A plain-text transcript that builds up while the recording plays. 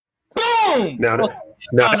Boom. Now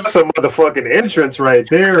that's a motherfucking entrance right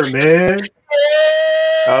there, man.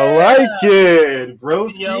 I like it,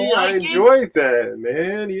 broski. I enjoyed that,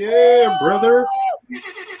 man. Yeah, brother.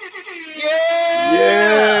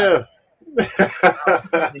 Yeah.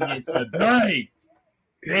 Tonight.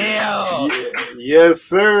 Damn. Yes,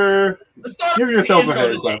 sir. Give yourself a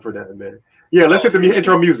hand clap for that, man. Yeah, let's hit the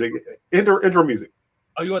intro music. Intro music.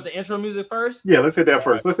 Oh, you want the intro music first? Yeah, let's hit that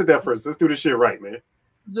first. Let's do this shit right, man.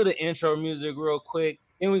 Let's do the intro music real quick.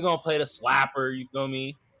 Then we're going to play the slapper, you feel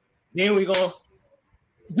me? Then we're going to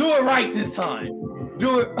do it right this time.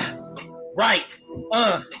 Do it right.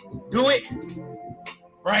 Do it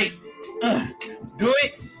right. Do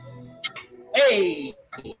it. Hey.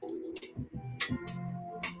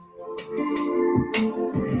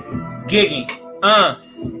 Gigging.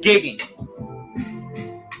 Gigging.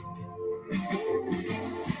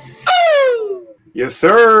 Yes,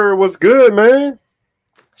 sir. What's good, man?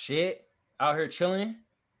 Shit. Out here chilling.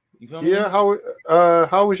 You feel me? Yeah, how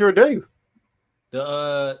was your day?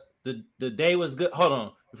 The day was good. Hold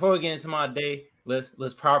on. Before we get into my day,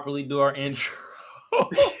 let's properly do our intro. Before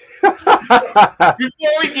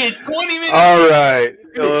we get 20 minutes. All right.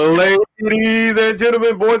 Ladies and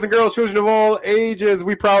gentlemen, boys and girls, children of all ages,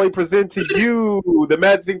 we proudly present to you the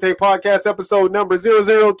Magic Think Tank Podcast, episode number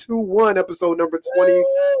 0021, episode number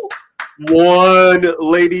 21,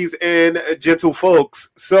 ladies and gentle folks.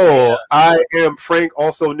 So, I am Frank,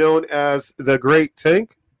 also known as the Great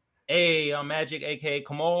Tank. Hey, I'm Magic, a.k.a.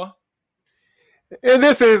 Kamal. And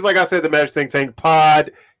this is, like I said, the Magic Think Tank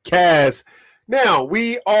Podcast. Now,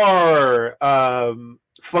 we are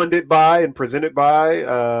funded by and presented by,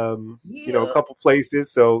 a couple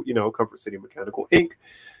places. So, Comfort City Mechanical Inc.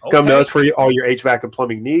 Okay. Come to us for all your HVAC and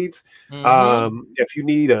plumbing needs. Mm-hmm. If you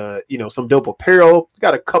need, some dope apparel,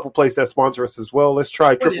 got a couple places that sponsor us as well. Let's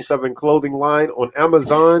try 777 Clothing Line on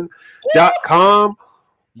Amazon.com.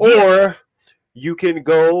 Or you can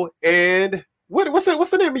go and what's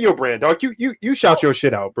the name of your brand, dog? You shout your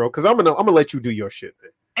shit out, bro, because I'm gonna let you do your shit,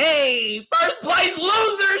 man. Hey, first place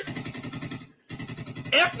losers,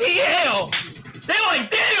 FPL. They like,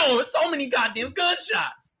 damn, there's so many goddamn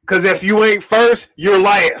gunshots. Because if you ain't first, you're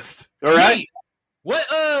last. All right. Hey,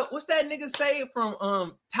 what's that nigga say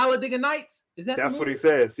from Talladega Nights? Is that? That's what he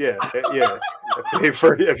says. Yeah, yeah.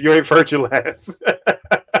 If you ain't first, you're last.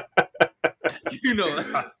 You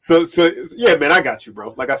know. So yeah, man, I got you,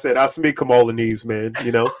 bro. Like I said, I speak Kamalanese, man.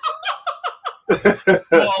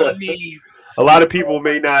 Kamalanese. A lot of people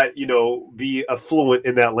may not, be affluent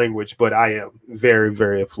in that language, but I am very,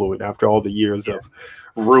 very affluent after all the years of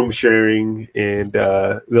room sharing and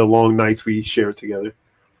the long nights we shared together.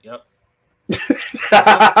 Yep. Pause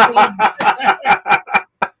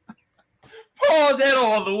that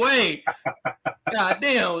all the way. God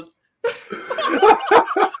damn.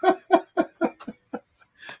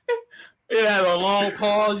 It had a long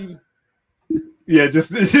pause. Yeah, you just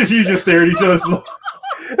stare at each other slow.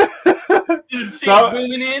 So,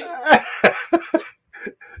 zooming in.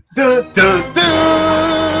 Dun, dun,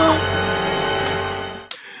 dun.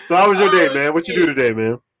 So how was your day, man? What you do today,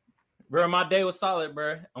 man? Bro, my day was solid,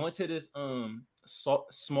 bro. I went to this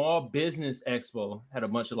small business expo. Had a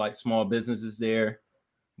bunch of small businesses there,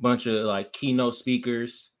 bunch of keynote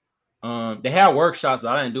speakers. They had workshops,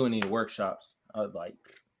 but I didn't do any workshops. I was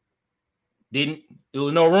there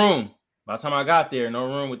was no room. By the time I got there, no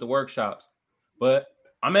room with the workshops. But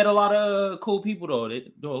I met a lot of cool people though.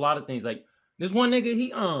 They do a lot of things. Like this one nigga,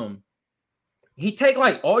 he take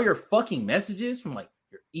all your fucking messages from your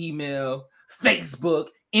email, Facebook,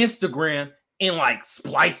 Instagram, and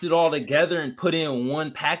splice it all together and put it in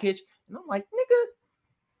one package. And I'm like, nigga,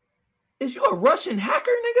 is you a Russian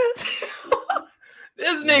hacker, nigga?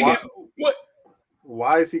 This nigga, what?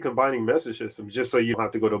 Why is he combining message systems? Just so you don't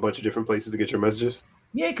have to go to a bunch of different places to get your messages?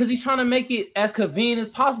 Yeah, because he's trying to make it as convenient as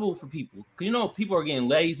possible for people. Because, people are getting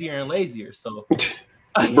lazier and lazier. So,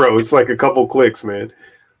 bro, it's a couple clicks, man.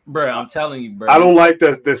 Bro, I'm telling you, bro. I don't like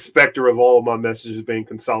the specter of all of my messages being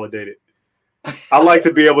consolidated. I like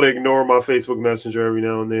to be able to ignore my Facebook Messenger every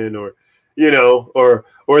now and then, or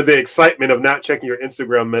the excitement of not checking your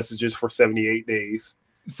Instagram messages for 78 days.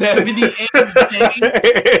 78 days. And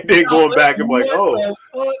then going back and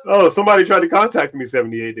oh, somebody tried to contact me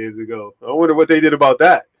 78 days ago. I wonder what they did about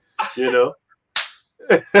that.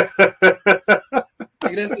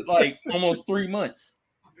 This is almost 3 months.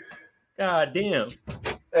 God damn.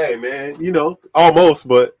 Hey, man, almost,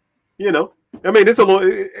 but I mean, it's a little.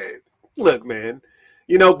 Look, man,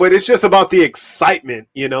 but it's just about the excitement,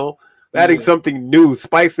 adding something new,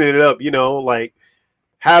 spicing it up,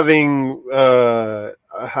 having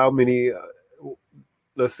how many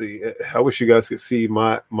let's see. I wish you guys could see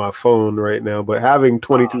my phone right now, but having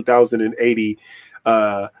 22,080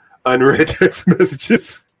 unread text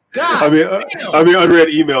messages. God, I mean unread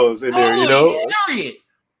emails in there. You know,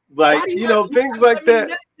 like things like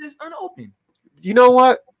that. Just unopened. You know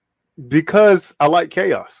what? Because I like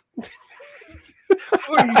chaos.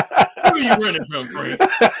 Who are you running from, Frank?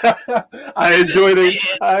 I enjoy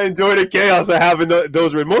the chaos of having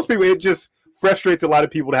those. Most people, it just frustrates a lot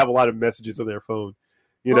of people to have a lot of messages on their phone.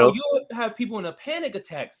 You know, you have people in a panic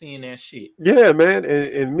attack seeing that shit. Yeah, man,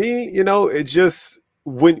 and me, it just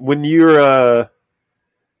when you're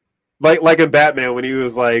like in Batman when he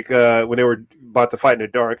was like when they were about to fight in the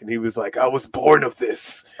dark and he was like, I was born of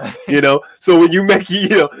this. So when you make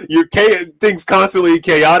your things constantly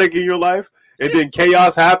chaotic in your life and then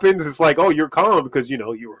chaos happens, it's like, oh, you're calm because you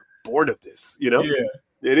were born of this. Yeah,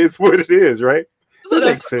 it is what it is, right? So that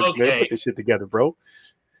makes sense, man. Put this shit together, bro.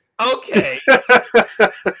 Okay.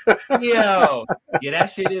 Yo. Yeah,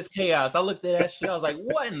 that shit is chaos. I looked at that shit. I was like,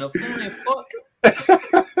 what in the fuck?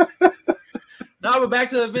 Now we're back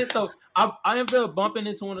to the event. So I ended up bumping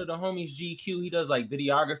into one of the homies, GQ. He does like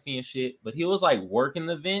videography and shit, but he was like working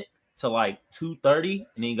the event to like 2:30, and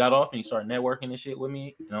then he got off and he started networking and shit with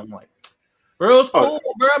me. And I'm like, bro, it was cool,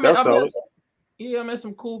 bro. I met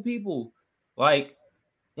some cool people. Like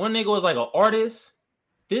one nigga was like an artist.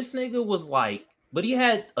 This nigga was like, but he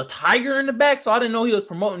had a tiger in the back, so I didn't know he was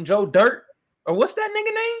promoting Joe Dirt. Or what's that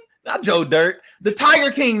nigga name? Not Joe Dirt. The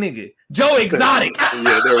Tiger King nigga. Joe Exotic.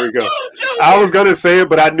 Yeah, there we go. I was going to say it,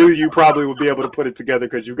 but I knew you probably would be able to put it together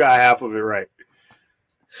because you got half of it right.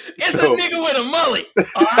 It's a nigga with a mullet.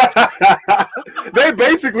 They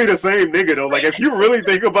basically the same nigga, though. Like, if you really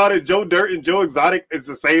think about it, Joe Dirt and Joe Exotic is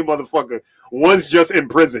the same motherfucker. One's just in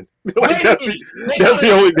prison. Like, that's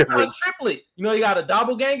the only difference. A triplet. You got a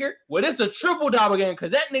doppelganger? Well, it's a triple doppelganger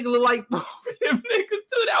because that nigga look like them niggas,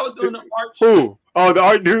 too. That was doing the art shit. Who? Oh, the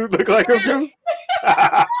art dude look like him, too?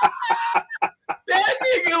 That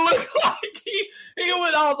nigga looked like he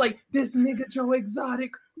went. I was like, this nigga Joe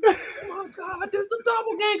Exotic. Oh my god, this the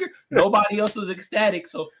doppelganger. Nobody else was ecstatic,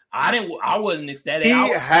 so I wasn't ecstatic.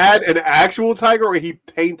 He had an actual tiger, or he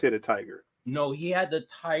painted a tiger. No, he had the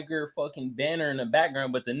tiger fucking banner in the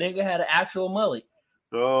background, but the nigga had an actual mullet.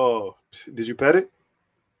 Oh, did you pet it?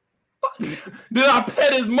 Did I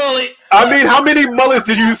pet his mullet? I mean, how many mullets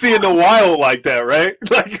did you see in the wild like that, right?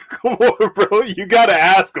 Like, come on, bro. You gotta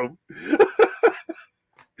ask him.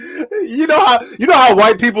 You know how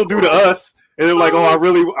white people do to us, and they're like, "Oh, I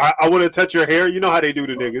want to touch your hair." You know how they do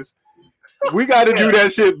to niggas. We got to do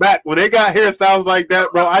that shit back when they got hairstyles like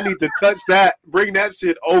that, bro. I need to touch that. Bring that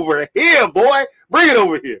shit over here, boy. Bring it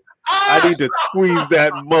over here. I need to squeeze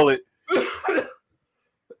that mullet.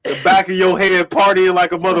 The back of your head partying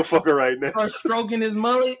like a motherfucker right now. Or stroking his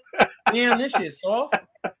mullet. Damn, this shit soft.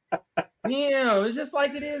 Damn, it's just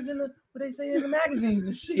like it is in what they say in the magazines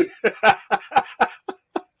and shit.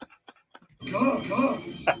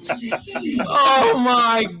 Oh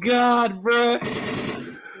my god, bro.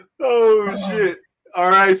 Oh shit. All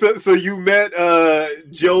right, so you met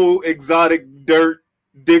Joe Exotic Dirt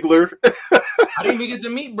Diggler. I didn't even get to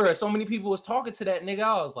meet, bro. So many people was talking to that nigga.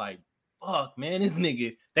 I was like, fuck, man, this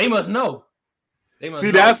nigga. They must know.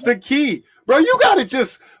 That's the key. Bro, you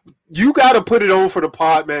gotta put it on for the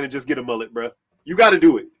pod, man, and just get a mullet, bro. You gotta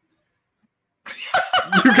do it.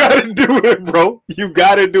 You gotta do it, bro. You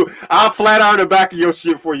gotta do it. I'll flat iron the back of your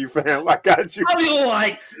shit for you, fam. I got you. I mean,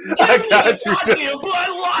 like, I got you. Bud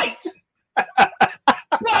Light.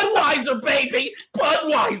 Budweiser, baby.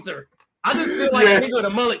 Budweiser. I just feel like a nigga with a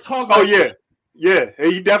mullet talking. Oh, yeah. Yeah.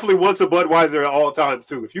 And he definitely wants a Budweiser at all times,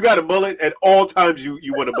 too. If you got a mullet, at all times you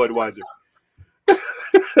want a Budweiser.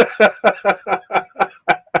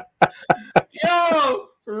 Yo,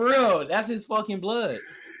 for real. That's his fucking blood.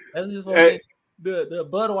 That's his fucking the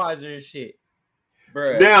Budweiser and shit.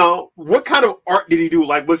 Bruh. Now, what kind of art did he do?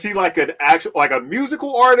 Like, was he like an actual, like a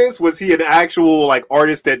musical artist? Was he an actual like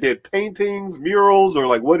artist that did paintings, murals, or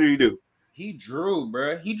like what did he do? He drew,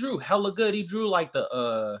 bro. He drew hella good. He drew like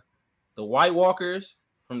the White Walkers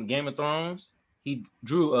from Game of Thrones. He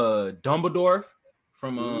drew Dumbledore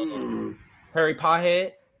from Harry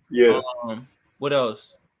Pothead. Yeah. What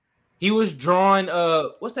else? He was drawing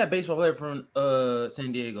what's that baseball player from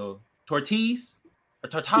San Diego? Tatis? Or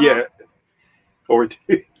Tatis? Yeah.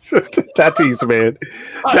 Tatis, man.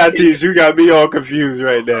 Tatis, you got me all confused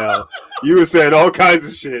right now. You were saying all kinds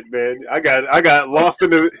of shit, man. I got lost in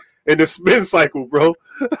the spin cycle, bro.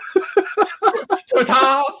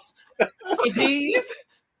 Tatis.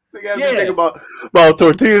 They got me thinking about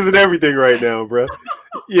tortillas and everything right now, bro.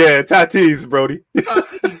 Yeah, Tatis, Brody.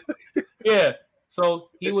 Yeah. So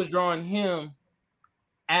he was drawing him.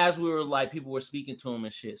 as we were like, people were speaking to him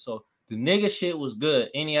and shit. So the nigga shit was good.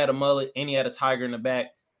 And he had a mullet, and he had a tiger in the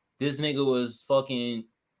back. This nigga was fucking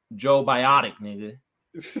Joe Biotic, nigga.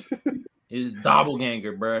 His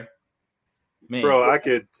doppelganger, bro. Man. Bro,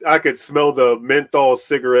 I could smell the menthol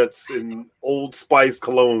cigarettes and Old Spice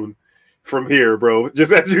cologne from here, bro.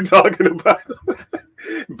 Just as you talking about.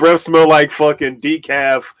 Breath smell like fucking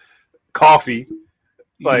decaf coffee.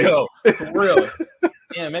 Like, yo, for real.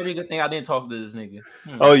 Yeah, maybe a good thing I didn't talk to this nigga.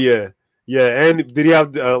 Oh yeah, yeah. And did he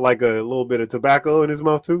have like a little bit of tobacco in his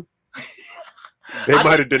mouth too? They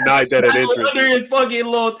might have denied that at entrance. Under his fucking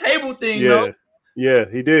little table thing, yeah, though. Yeah,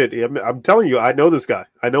 he did. I'm telling you, I know this guy.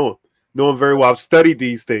 I know him very well. I've studied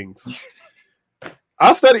these things.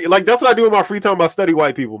 I study that's what I do in my free time. I study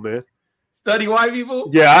white people, man. Study white people?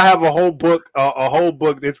 Yeah, I have a whole book. A whole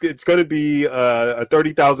book. It's going to be a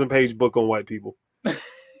 30,000 page book on white people.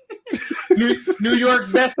 New York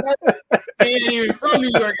bestseller. Ain't even from New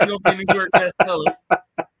York. It's gonna be New York bestseller.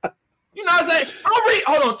 You know what I'm saying?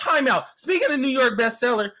 Hold on, time out. Speaking of New York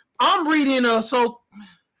bestseller, I'm reading the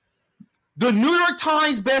New York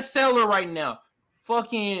Times bestseller right now.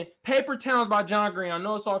 Fucking Paper Towns by John Green. I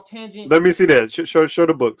know it's off tangent. Let me see that. Show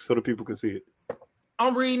the book so the people can see it.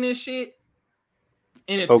 I'm reading this shit.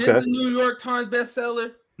 And if this is a New York Times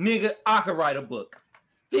bestseller, nigga, I could write a book.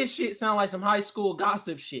 This shit sound like some high school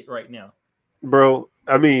gossip shit right now. Bro,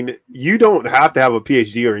 I mean, you don't have to have a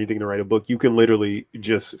PhD or anything to write a book. You can literally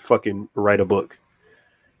just fucking write a book.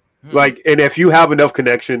 Like, and if you have enough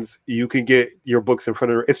connections, you can get your books in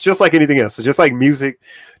front of her. It's just like anything else. It's just like music,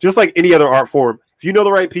 just like any other art form. If you know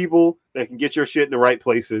the right people that can get your shit in the right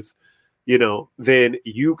places, you know, then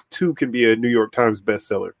you too can be a New York Times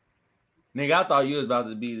bestseller. Nigga, I thought you was about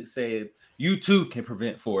to be saying you too can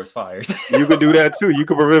prevent forest fires. You can do that too. You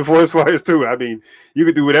can prevent forest fires too. I mean, you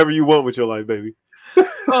can do whatever you want with your life, baby.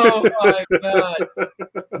 Oh my god!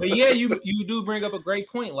 But yeah, you do bring up a great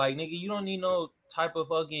point. Like, nigga, you don't need no type of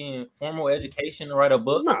fucking formal education to write a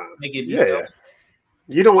book. Nah, make it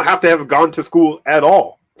you don't have to have gone to school at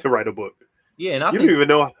all to write a book. Yeah, and you don't even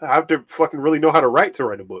have to fucking really know how to write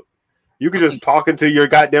a book. You can just talk into your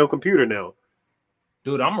goddamn computer now.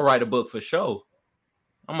 Dude, I'm gonna write a book for sure.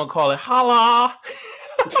 I'm gonna call it Holla.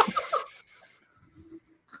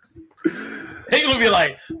 They're gonna be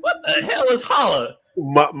like, what the hell is Holla?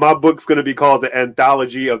 My book's gonna be called The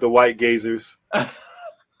Anthology of the White Gazers.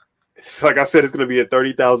 It's, like I said, it's gonna be a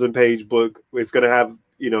 30,000 page book. It's gonna have,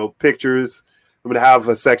 you know, pictures. I'm gonna have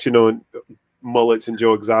a section on mullets and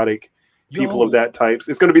Joe Exotic, people of that types.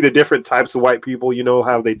 It's gonna be the different types of white people. You know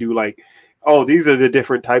how they do, like, oh, these are the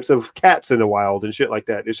different types of cats in the wild and shit like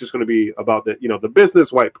that. It's just gonna be about the, you know, the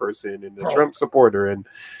business white person and the Trump supporter, and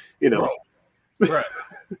you know,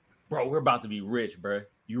 bro, we're about to be rich, bro.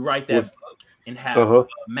 You write that book and have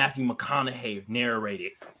Matthew McConaughey narrate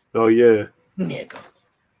it. Oh yeah, nigga.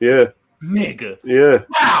 Yeah, nigga. Yeah.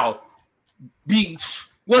 Wow.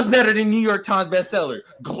 What's better than New York Times bestseller?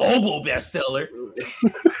 Global bestseller.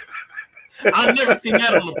 I've never seen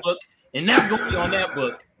that on the book, and that's gonna be on that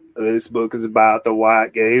book. This book is about the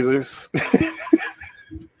white gazers.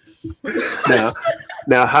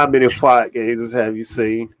 Now, how many white gazers have you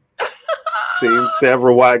seen? Seen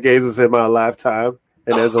several white gazers in my lifetime,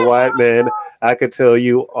 and as a white man, I could tell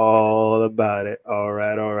you all about it. All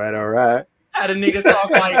right. How the niggas talk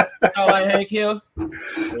like Hank Hill?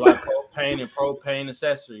 They're like propane and propane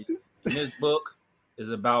accessories. And this book is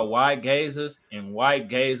about white gazers and white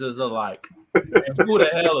gazers alike. And who the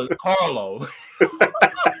hell is Carlo?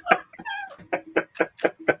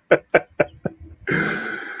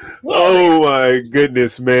 Oh my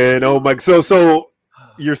goodness, man. Oh my. So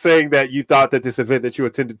you're saying that you thought that this event that you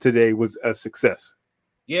attended today was a success?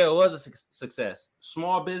 Yeah, it was a success.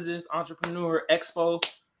 Small Business Entrepreneur Expo.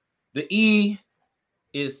 The E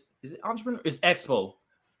is it entrepreneur? It's Expo.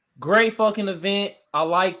 Great fucking event. I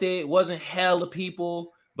liked it. It wasn't hell of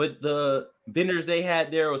people, but the vendors they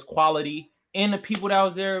had there was quality. And the people that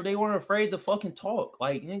was there, they weren't afraid to fucking talk.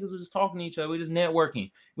 Like, niggas was just talking to each other. We just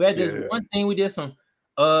networking. We had this one thing. We did some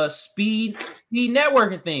speed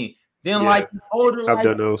networking thing. Then like older, I've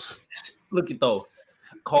done those. Look at though.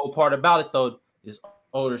 Cold part about it though, this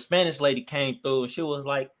older Spanish lady came through and she was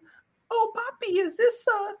like, "Oh, Poppy, is this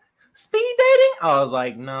speed dating?" I was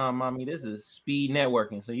like, "Nah, mommy, this is speed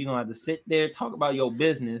networking. So you're gonna have to sit there, talk about your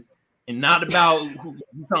business, and not about who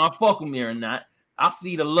you trying to fuck with me or not. I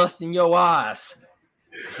see the lust in your eyes."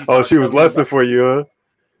 She was lusting for you, huh?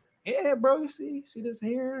 Yeah, bro. You see this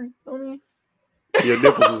hair on me? Your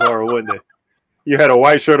nipples was hard, wasn't they? You had a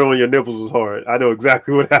white shirt on, your nipples was hard. I know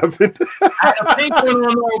exactly what happened. I had a pink one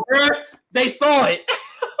on, bro. They saw it.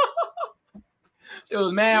 It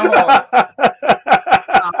was mad hard.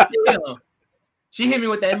 She hit me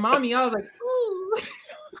with that mommy. I was like, ooh.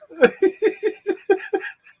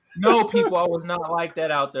 No, people, I was not like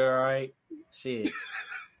that out there, all right? Shit.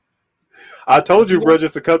 I told you, bro,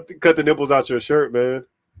 just to cut the nipples out your shirt, man.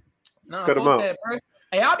 Just cut them out. That, bro.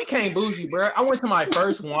 Hey, I became bougie, bro. I went to my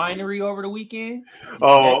first winery over the weekend.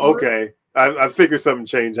 Oh, okay. I figured something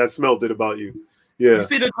changed. I smelled it about you. Yeah. You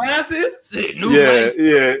see the glasses?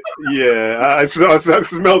 Yeah. I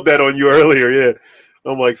smelled that on you earlier. Yeah.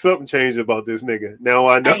 I'm like, something changed about this nigga. Now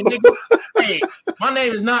I know. Hey, nigga, hey, my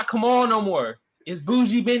name is not Kamal no more. It's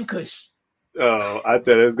Bougie Ben Kush. Oh, I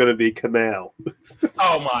thought it was gonna be Kamal.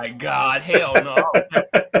 Oh my God, hell no.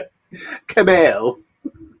 Kamal.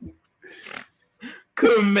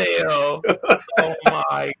 Oh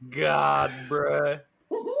my God, bruh.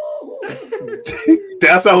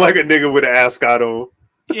 That sounds like a nigga with an ascot on.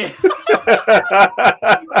 Yeah. For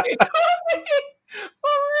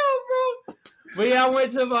real, bro. But yeah, I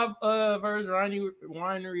went to my first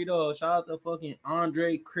winery though. Shout out to fucking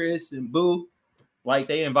Andre, Chris, and Boo. Like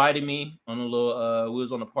they invited me on a little. We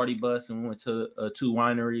was on a party bus and we went to 2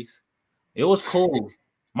 wineries. It was cool.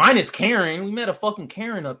 Mine is Karen. We met a fucking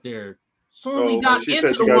Karen up there. Soon we got she into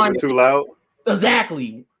said the you guys winery. were too loud.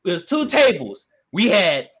 Exactly. There's 2 tables. We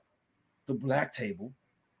had the black table,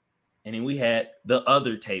 and then we had the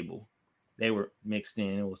other table. They were mixed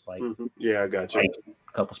in. It was like, yeah, I got you. Like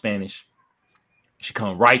a couple Spanish. She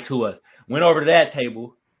come right to us. Went over to that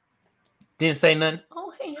table. Didn't say nothing.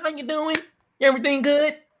 Oh, hey, how you doing? Everything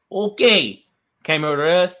good? Okay. Came over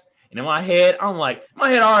to us, and in my head already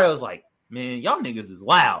was like, man, y'all niggas is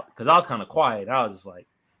loud. Because I was kind of quiet. I was just like,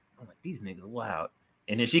 these niggas loud.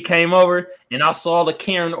 And then she came over, and I saw the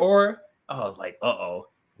Karen aura. I was like, uh-oh.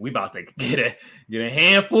 We about to get a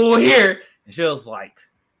handful here. And she was like,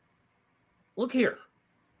 look here.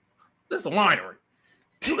 This is a winery.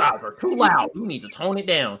 You guys are too loud. You need to tone it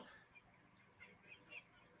down.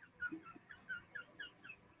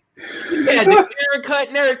 She had the haircut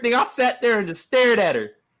and everything. I sat there and just stared at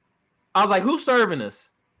her. I was like, who's serving us?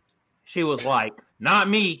 She was like, not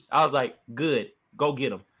me. I was like, good. Go get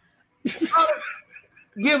them.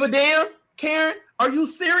 Give a damn, Karen? Are you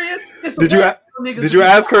serious? Did you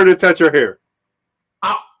ask her to touch her hair?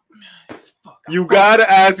 You gotta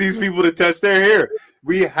ask these people to touch their hair.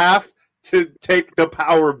 We have to take the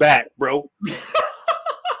power back, bro.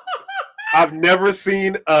 I've never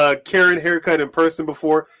seen a Karen haircut in person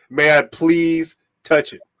before. May I please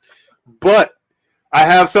touch it? But I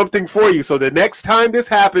have something for you. So the next time this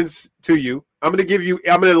happens to you, I'm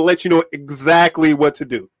gonna let you know exactly what to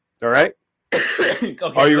do. All right? Okay,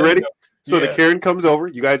 are you ready? So the Karen comes over.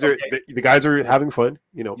 You guys are the guys are having fun.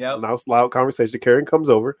 You know, nice loud conversation. The Karen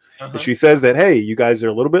comes over and she says that, hey, you guys are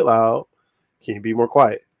a little bit loud. Can you be more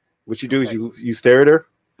quiet? What you do is you stare at her.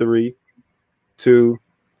 3, 2,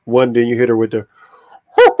 1. Then you hit her with the.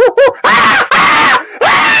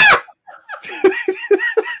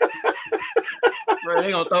 Bro,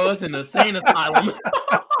 they gonna throw us in the insane asylum.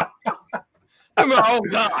 Oh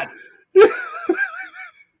God.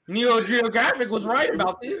 Neo Geographic was right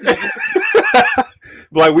about this.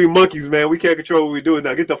 Like, we monkeys, man. We can't control what we're doing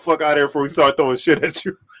now. Get the fuck out of here before we start throwing shit at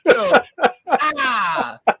you.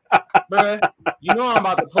 Bro, you know I'm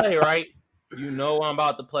about to play, right? You know I'm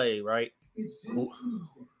about to play, right? It's just the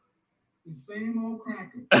same old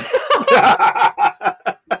cracker.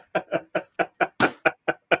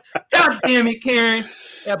 God damn it, Karen.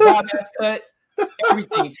 That bob ass cut.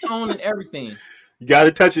 Everything. Tone and everything. You got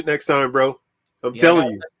to touch it next time, bro. I'm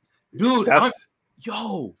telling you. Dude, am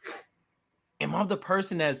I the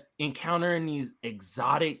person that's encountering these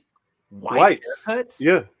exotic whites? Haircuts?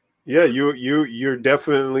 Yeah. You're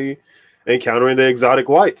definitely encountering the exotic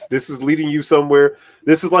whites. This is leading you somewhere.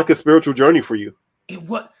 This is like a spiritual journey for you.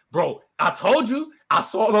 Bro, I told you, I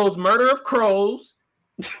saw those murder of crows.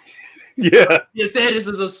 Yeah. You said this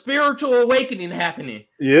is a spiritual awakening happening.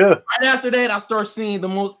 Yeah. Right after that, I start seeing the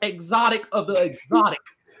most exotic of the exotic.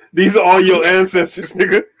 These are all your ancestors,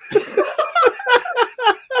 nigga.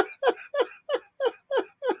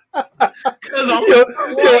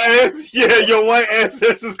 Your white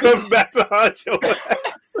ancestors coming back to haunt your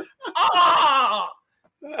ass.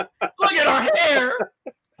 Look at our hair.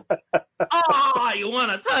 You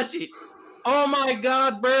want to touch it? Oh my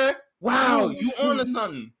God, bro! Wow, you onto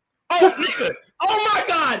something? Oh, nigga! Oh my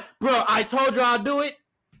God, bro! I told you I'll do it.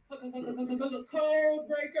 Code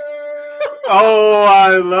breaker. Oh,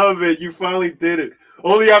 I love it! You finally did it.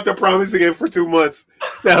 Only after promising it for 2 months.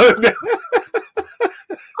 I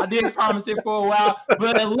did promise it for a while,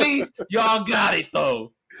 but at least y'all got it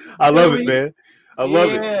though. I love it, man. I love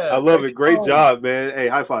it. I love it. Great job, man. Hey,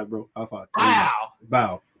 high five, bro. High five. Wow.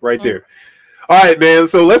 Bow. Right there. All right, man.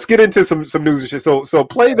 So let's get into some news and shit. So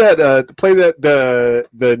play that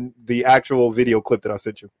the actual video clip that I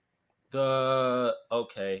sent you. The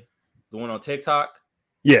one on TikTok.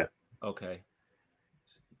 Yeah. Okay.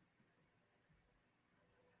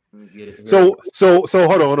 Let me get it. So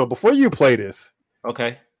hold on. Before you play this,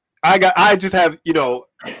 okay. I just have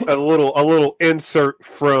a little insert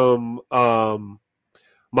from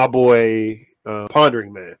my boy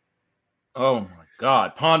Pondering Man. Oh my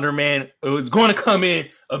God, Ponder Man! It was going to come in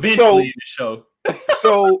eventually in the show.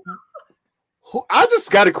 So I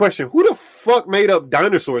just got a question: who the fuck made up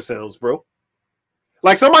dinosaur sounds, bro?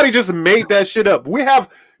 Like somebody just made that shit up. We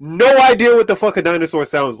have no idea what the fuck a dinosaur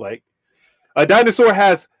sounds like. A dinosaur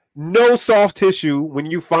has no soft tissue when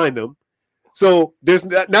you find them. So there's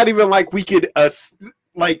not even like we could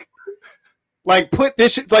like put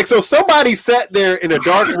this shit like so somebody sat there in a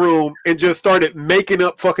dark room and just started making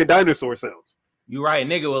up fucking dinosaur sounds. You right,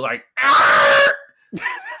 nigga was like,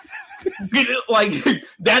 like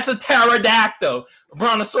that's a pterodactyl,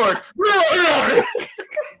 brontosaurus.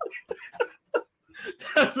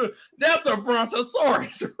 that's a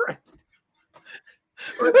brontosaurus, right?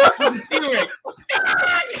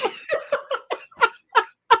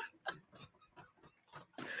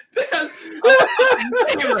 That's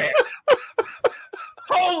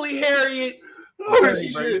Holy Harriet. Oh,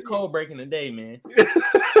 shit. Cold breaking the day, man.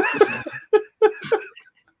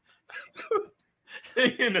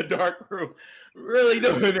 In the dark room. Really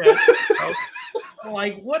doing that. I'm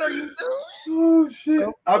like, what are you doing? Oh shit.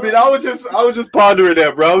 I mean, I was just pondering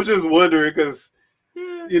that, bro. I was just wondering because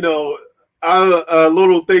a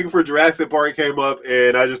little thing for Jurassic Park came up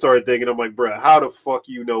and I just started thinking, I'm like, bro, how the fuck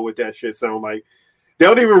you know what that shit sound like? They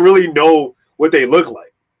don't even really know what they look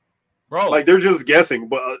like. Bro. Like they're just guessing,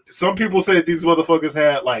 but some people say these motherfuckers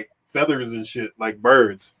had like feathers and shit, like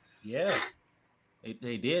birds. Yeah,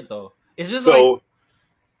 they did though. It's just so,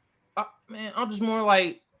 like, man, I'm just more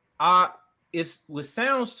like, it's with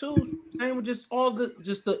sounds too. Same with just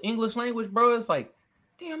the English language, bro. It's like,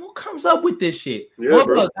 damn, who comes up with this shit? Yeah,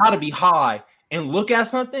 bro. Gotta be high and look at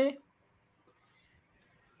something.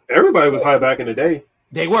 Everybody was high back in the day.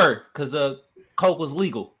 They were because coke was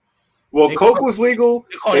legal. Well, coke was legal,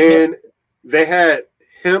 and they had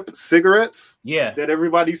hemp cigarettes. Yeah, that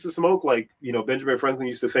everybody used to smoke. Like Benjamin Franklin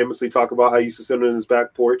used to famously talk about how he used to sit on his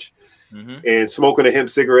back porch and smoking a hemp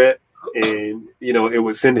cigarette, and it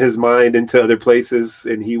would send his mind into other places,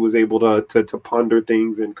 and he was able to ponder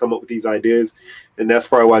things and come up with these ideas, and that's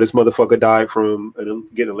probably why this motherfucker died from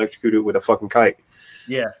getting electrocuted with a fucking kite.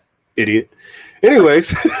 Yeah, idiot.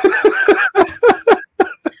 Anyways.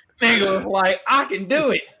 Nigga was like, I can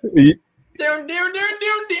do it.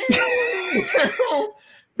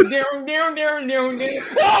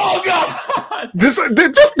 Oh God! Just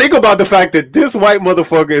think about the fact that this white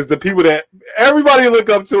motherfucker is the people that everybody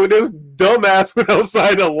look up to, and this dumbass went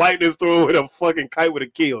outside a lightning storm with a fucking kite with a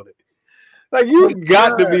key on it. Like you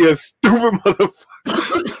got to be a stupid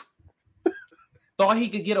motherfucker. Thought he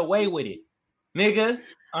could get away with it, nigga.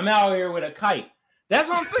 I'm out here with a kite. That's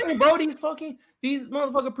what I'm saying, bro. These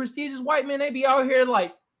motherfucking prestigious white men, they be out here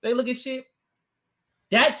like, they look at shit.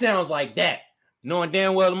 That sounds like that. Knowing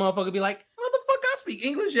damn well the motherfucker be like, motherfucker, I speak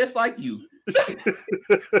English just like you.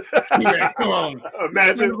 Yeah, come on.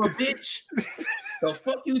 Imagine. Son of a bitch. The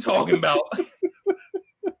fuck you talking about?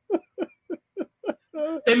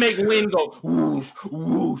 They make wind go whoosh,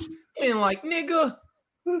 whoosh. And like, nigga.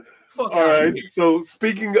 Fuck. All right. So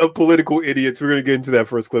speaking of political idiots, we're gonna get into that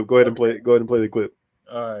first clip. Go ahead and play the clip.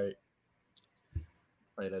 All right.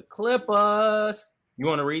 Play the clip us. You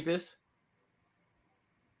want to read this?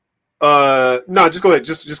 No, just go ahead.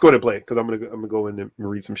 Just go ahead and play it because I'm gonna go in and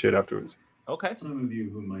read some shit afterwards. Okay. Some of you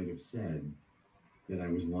who might have said that I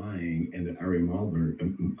was lying and that Ari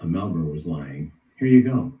Melber was lying. Here you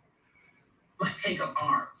go. Might take up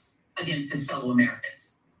arms against his fellow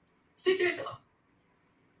Americans. See for yourself.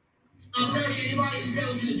 I'll tell you, anybody who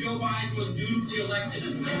tells you that Joe Biden was dutifully elected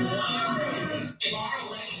is lying. If our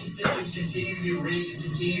election systems continue to be rigged and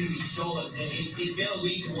continue to be stolen, it's going to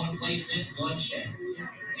lead to one place, and it's bloodshed.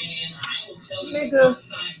 And I will tell you, as much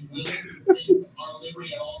as I'm willing to defend our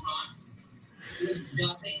liberty at all costs, there's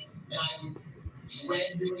nothing that I would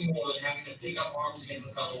dread doing more than having to pick up arms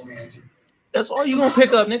against a fellow American. That's all you gonna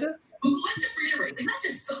pick up, nigga? Let's just reiterate, it's not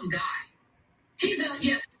just some guy. He's a,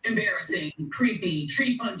 yes, embarrassing, creepy,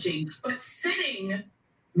 tree punching, but sitting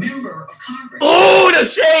member of Congress. Oh, the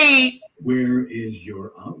shade! Where is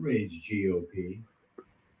your outrage, GOP?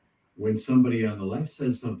 When somebody on the left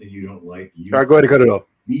says something you don't like, you all right, go ahead and cut it off.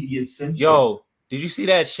 Immediate censure. Yo, did you see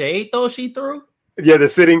that shade though she threw? Yeah, the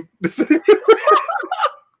sitting.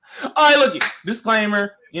 All right, look,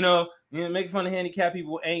 disclaimer, You know, making fun of handicapped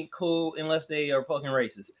people ain't cool unless they are fucking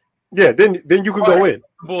racist. Yeah, then you can go in.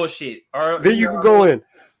 Bullshit. Or, then you can go in.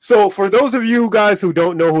 So for those of you guys who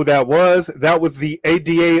don't know who that was the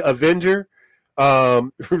ADA Avenger.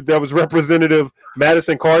 That was Representative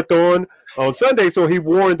Madison Cawthorn on Sunday. So he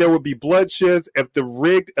warned there would be bloodsheds if the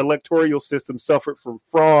rigged electoral system suffered from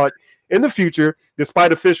fraud in the future,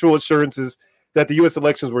 despite official assurances that the U.S.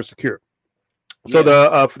 elections were secure. So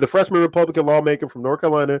the freshman Republican lawmaker from North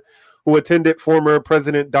Carolina who attended former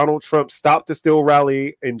President Donald Trump's Stop the Steal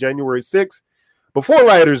rally in January 6th, before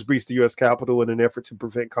rioters breached the U.S. Capitol in an effort to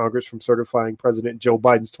prevent Congress from certifying President Joe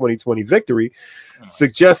Biden's 2020 victory,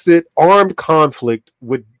 suggested armed conflict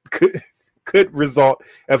could result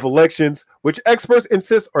if elections, which experts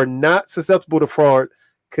insist are not susceptible to fraud,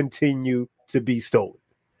 continue to be stolen.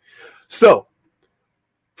 So,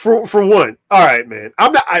 for one, all right, man.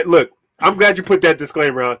 I'm glad you put that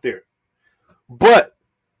disclaimer out there. But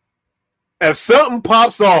if something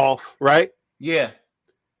pops off, right? Yeah.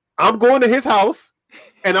 I'm going to his house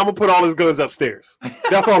and I'm gonna put all his guns upstairs.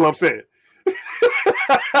 That's all I'm saying.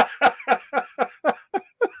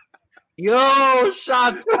 Yo,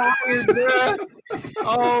 shots fired, bro.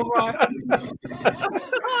 Oh my.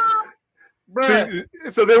 See,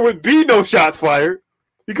 so there would be no shots fired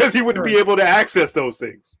because he wouldn't be able to access those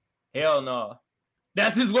things. Hell no.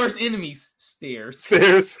 That's his worst enemies. Stairs.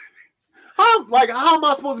 How am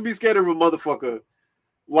I supposed to be scared of a motherfucker?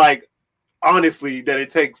 Like, honestly, that it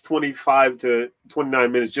takes 25 to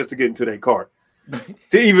 29 minutes just to get into their car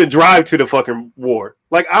to even drive to the fucking war.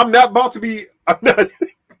 Like, I'm not. Nigga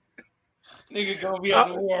gonna be at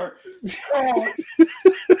the war. Oh,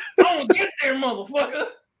 I don't get there, motherfucker.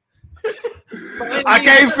 I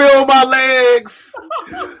can't feel my legs.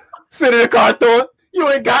 Senator Cawthorn, you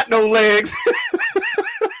ain't got no legs.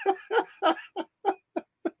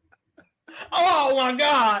 Oh my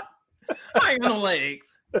God. I ain't got no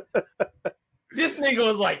legs. This nigga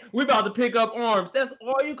was like, we about to pick up arms. That's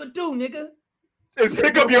all you could do, nigga. Is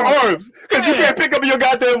pick up your arms. Because you can't pick up your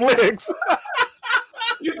goddamn legs.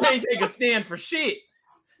 You can't take a stand for shit.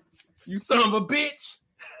 You son of a bitch.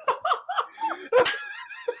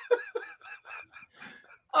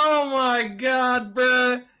 Oh my God,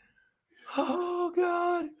 bruh. Oh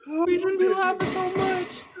God. We shouldn't be laughing so much.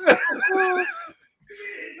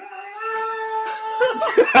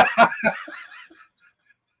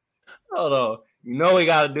 Hold on. You know we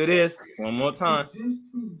gotta do this one more time.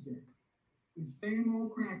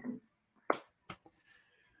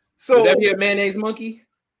 So would that be a mayonnaise monkey?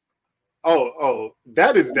 Oh,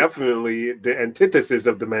 that is definitely the antithesis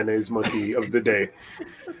of the mayonnaise monkey of the day.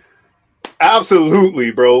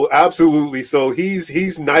 Absolutely, bro. Absolutely. So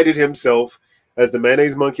he's knighted himself as the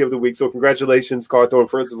mayonnaise monkey of the week. So congratulations, Cawthorn,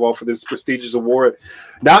 first of all, for this prestigious award.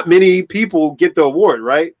 Not many people get the award,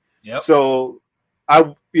 right? Yep. So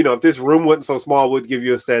if this room wasn't so small, I would give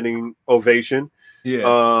you a standing ovation.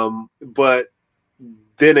 Yeah. But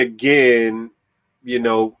then again,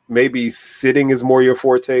 maybe sitting is more your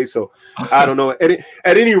forte. So I don't know.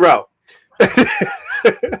 At any route,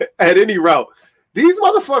 these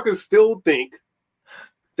motherfuckers still think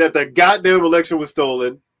that the goddamn election was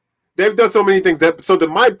stolen. They've done so many things. So the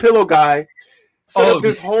My Pillow guy set up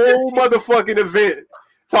this whole motherfucking event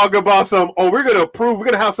talking about we're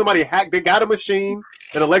going to have somebody hack. They got a machine,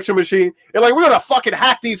 an election machine. They're like, we're going to fucking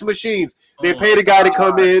hack these machines. They paid a guy to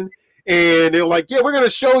come in and they're like, yeah, we're going to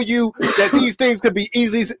show you that these things could be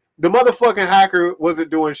easily. The motherfucking hacker wasn't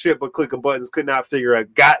doing shit but clicking buttons, could not figure a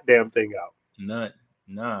goddamn thing out.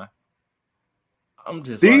 Nah.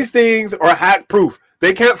 These things are hack proof.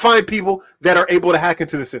 They can't find people that are able to hack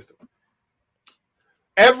into the system.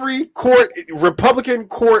 Every court, Republican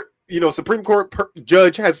court, Supreme Court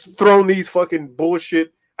judge has thrown these fucking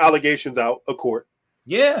bullshit allegations out of court.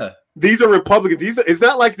 Yeah. These are Republicans. It's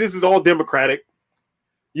not like this is all Democratic.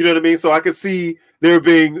 You know what I mean? So I could see there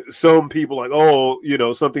being some people like,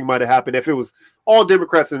 something might have happened if it was all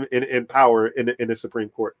Democrats in power in the Supreme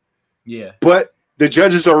Court. Yeah. But the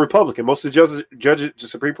judges are Republican. Most of the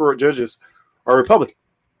Supreme Court judges are Republican.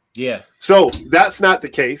 Yeah. So that's not the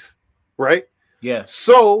case, right? Yeah.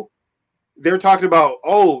 So they're talking about,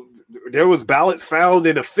 there was ballots found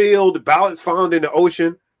in a field, ballots found in the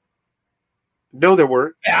ocean. No, there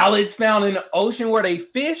weren't. Ballots found in the ocean where they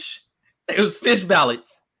fish? It was fish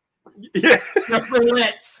ballots. Yeah. The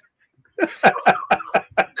fillets.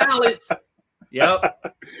 Ballots.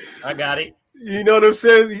 Yep. I got it. You know what I'm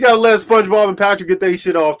saying? You gotta let SpongeBob and Patrick get their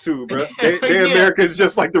shit off too, bro. They Americans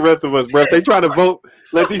just like the rest of us, bro. If they try to vote,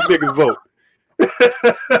 let these niggas vote.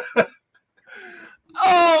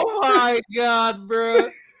 Oh my God, bro.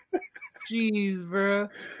 Jeez, bro.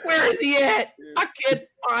 Where is he at? I can't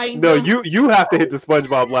find No, him. you have to hit the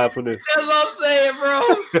SpongeBob laugh on this. That's what I'm saying, bro.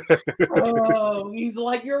 Oh, he's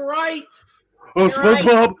like, you're right. Oh,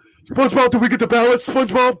 SpongeBob! SpongeBob, do we get the ballots,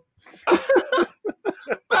 SpongeBob?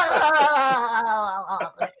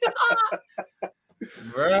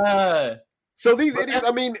 Bruh. So these idiots,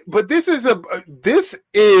 I mean, but this is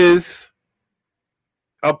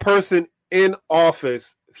a person in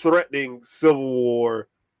office threatening civil war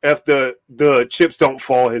if the chips don't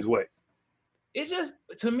fall his way. It just,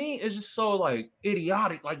 to me, it's just so like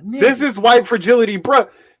idiotic. Like, nigga. This is white fragility, bro.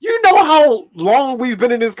 You know how long we've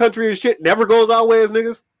been in this country and shit never goes our way as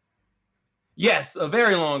niggas? Yes, a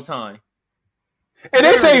very long time. And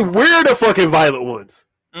they say we're the fucking violent ones.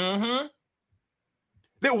 Mm-hmm.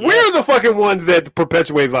 That we're the fucking ones that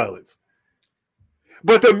perpetuate violence.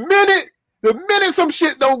 But the minute some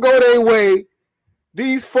shit don't go their way,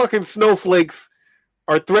 these fucking snowflakes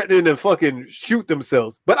are threatening to fucking shoot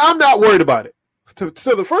themselves. But I'm not worried about it. So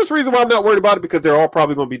the first reason why I'm not worried about it, because they're all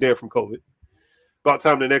probably going to be dead from COVID. About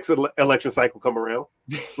time the next election cycle come around,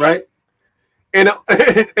 right? And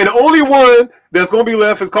the only one that's going to be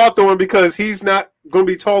left is Cawthorn, because he's not going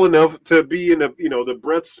to be tall enough to be in the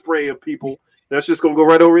breath spray of people. That's just going to go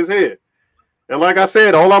right over his head. And like I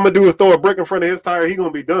said, all I'm going to do is throw a brick in front of his tire. He's going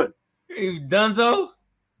to be done. Dunzo?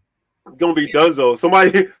 He's going to be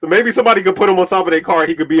donezo. Maybe somebody could put him on top of their car.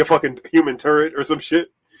 He could be a fucking human turret or some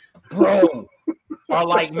shit. Bro. Or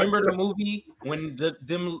like, remember the movie when the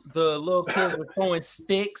little kids were throwing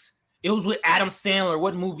sticks? It was with Adam Sandler.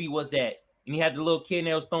 What movie was that? And he had the little kid and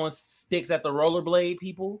they was throwing sticks at the rollerblade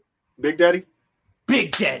people. Big Daddy?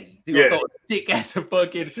 Big Daddy. He was throwing a stick at the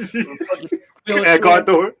fucking at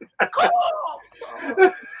Cawthorn.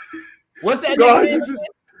 What's that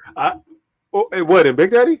name? What, in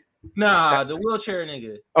Big Daddy? Nah, the wheelchair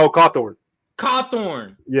nigga. Oh, Cawthorn.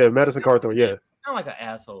 Cawthorn. Yeah, Madison Cawthorn, yeah. Sound like an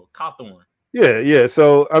asshole. Cawthorn. Yeah.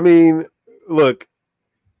 So, I mean, look,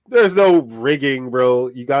 there's no rigging, bro.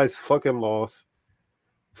 You guys fucking lost.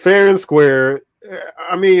 Fair and square.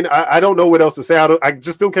 I mean, I don't know what else to say. I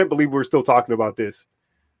just still can't believe we're still talking about this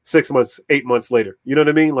 6 months, 8 months later. You know what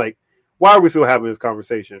I mean? Like, why are we still having this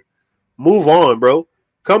conversation? Move on, bro.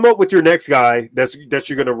 Come up with your next guy that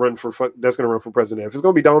you're gonna run for. That's gonna run for president. If it's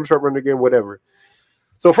gonna be Donald Trump running again, whatever.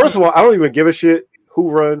 So first of all, I don't even give a shit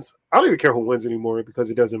who runs. I don't even care who wins anymore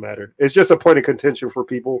because it doesn't matter. It's just a point of contention for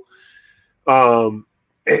people.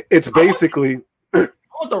 It's basically. I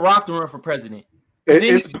want The Rock to run for president.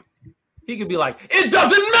 He could be like, it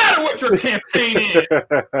doesn't matter what your campaign is.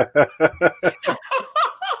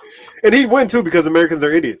 And he'd win too because Americans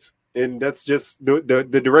are idiots. And that's just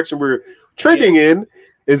the direction we're trending in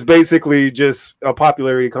is basically just a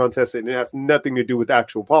popularity contest, and it has nothing to do with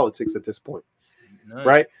actual politics at this point. Nice.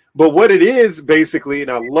 Right? But what it is basically,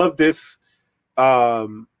 and I love this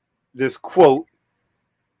this quote,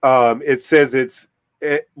 it says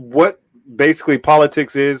what basically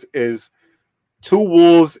politics is two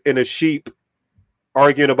wolves and a sheep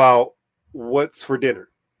arguing about what's for dinner.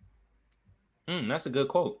 That's a good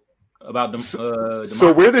quote about them.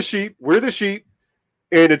 So we're the sheep,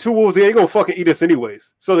 and the two wolves, they ain't gonna fucking eat us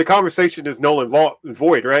anyways. So the conversation is null and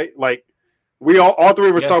void, right? Like we all three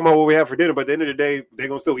of us talking about what we have for dinner, but at the end of the day, they're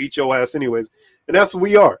gonna still eat your ass anyways. And that's what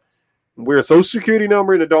we are. We're a social security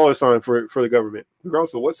number and a dollar sign for the government,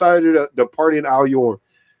 regardless of what side of the party and aisle you're on.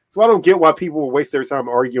 So I don't get why people will waste their time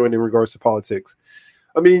arguing in regards to politics.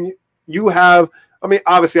 I mean,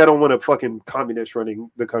 obviously I don't want a fucking communist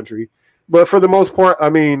running the country, but for the most part, I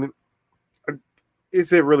mean,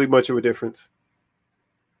 is it really much of a difference?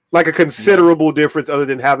 Like a considerable difference other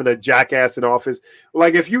than having a jackass in office?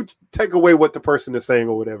 Like if you take away what the person is saying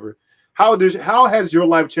or whatever, how has your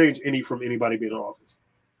life changed any from anybody being in office?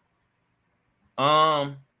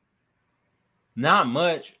 Not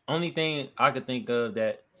much. Only thing I could think of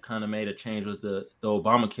that kind of made a change was the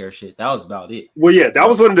Obamacare shit. That was about it. Well, yeah, that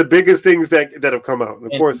was one of the biggest things that have come out.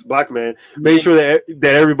 And of course, Black man made sure that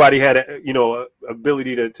everybody had a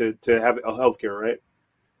ability to have a healthcare, right?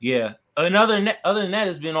 Yeah. Other than that,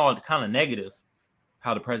 it's been all kind of negative.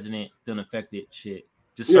 How the president done affected shit.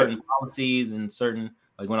 Just certain policies and certain,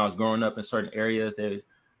 like when I was growing up in certain areas, they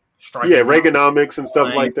Reaganomics and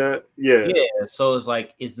stuff like that. Yeah. So it's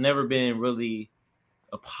like it's never been really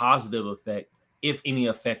a positive effect, if any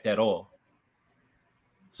effect at all.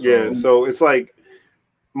 So it's like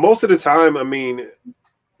most of the time, I mean,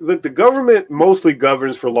 look, the government mostly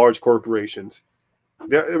governs for large corporations.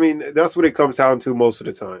 I mean, that's what it comes down to most of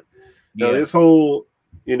the time. Now, this whole,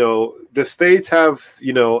 the states have,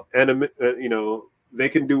 they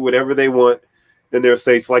can do whatever they want in their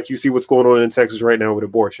states. Like you see what's going on in Texas right now with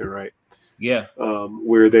abortion, right? Yeah.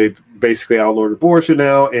 Where they basically outlawed abortion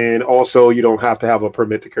now, and also you don't have to have a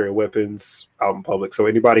permit to carry weapons out in public, so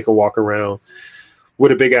anybody can walk around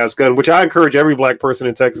with a big ass gun. Which I encourage every black person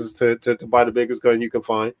in Texas to buy the biggest gun you can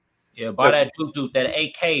find. Yeah, buy that dude, that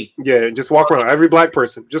AK. Yeah, and just walk around. Every black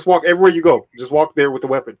person, just walk everywhere you go. Just walk there with the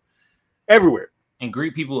weapon, everywhere, and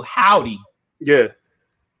greet people howdy. Yeah,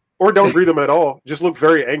 or don't greet them at all. Just look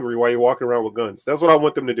very angry while you're walking around with guns. That's what I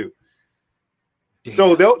want them to do. Damn.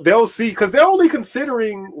 So they'll see, because they're only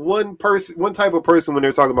considering one type of person when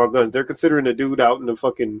they're talking about guns. They're considering a dude out in the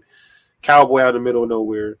fucking cowboy out in the middle of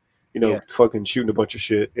nowhere, fucking shooting a bunch of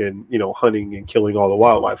shit and hunting and killing all the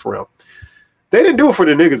wildlife around. They didn't do it for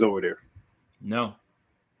the niggas over there. No.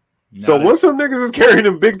 So once some niggas is carrying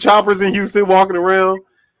them big choppers in Houston, walking around,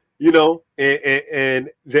 and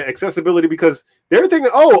the accessibility, because they're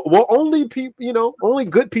thinking, oh, well, only people, only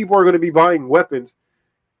good people are going to be buying weapons.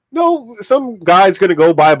 No, some guy's going to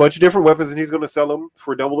go buy a bunch of different weapons and he's going to sell them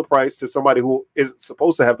for double the price to somebody who isn't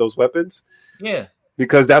supposed to have those weapons. Yeah.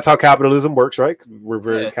 Because that's how capitalism works, right? We're a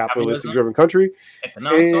very capitalistic-driven country.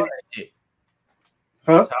 Economics, all that shit.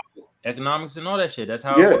 Huh? Economics and all that shit. That's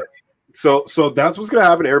how it works. So that's what's going to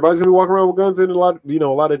happen. Everybody's going to be walking around with guns, and a lot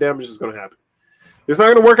of damage is going to happen. It's not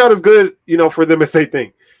going to work out as good, for them as they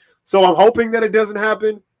think. So I'm hoping that it doesn't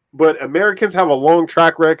happen. But Americans have a long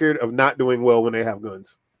track record of not doing well when they have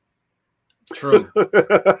guns. True.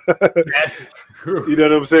 That's true. You know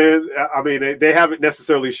what I'm saying? I mean, they haven't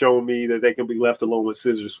necessarily shown me that they can be left alone with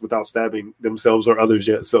scissors without stabbing themselves or others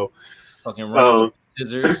yet. So, fucking run with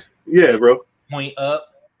scissors. Yeah, bro. Point up.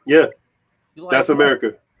 Yeah, like, that's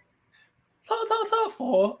America.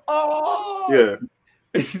 Oh. Yeah.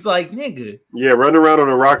 It's like, nigga. Yeah, running around on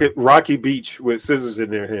a rocky beach with scissors in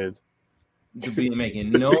their hands. You be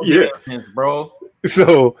making no sense, bro.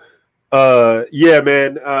 So, yeah,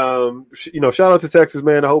 man. Shout out to Texas,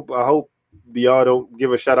 man. I hope y'all don't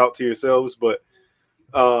give a shout out to yourselves, but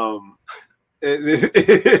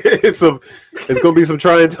it's gonna be some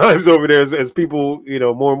trying times over there as people,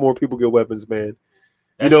 more and more people get weapons, man.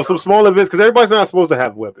 Some small events, because everybody's not supposed to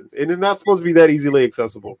have weapons, and it's not supposed to be that easily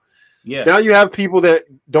accessible. Yeah. Now you have people that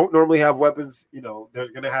don't normally have weapons.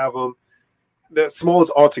 They're gonna have them. The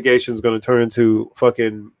smallest altercation is going to turn into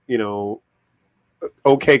fucking,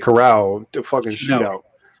 OK Corral to fucking shootout.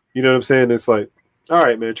 You know what I'm saying? It's like, all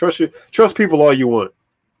right, man, trust people all you want.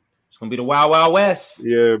 It's going to be the Wild Wild West.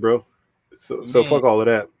 Yeah, bro. So fuck all of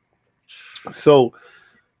that. So,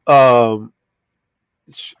 I'm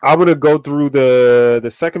going to go through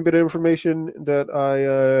the second bit of information that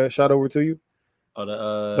I shot over to you. Oh,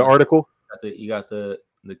 the article. You got the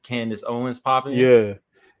Candace Owens popping. Yeah.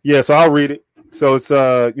 Yeah, so I'll read it. So it's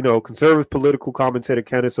conservative political commentator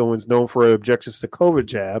Candace Owens, known for her objections to COVID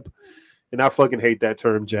jab, and I fucking hate that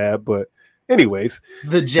term jab, but anyways,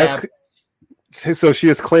 the jab. So she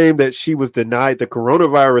has claimed that she was denied the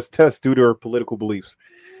coronavirus test due to her political beliefs.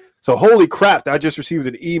 So holy crap! I just received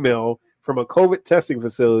an email from a COVID testing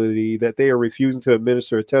facility that they are refusing to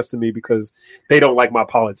administer a test to me because they don't like my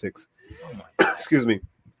politics. Excuse me.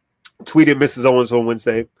 Tweeted Mrs. Owens on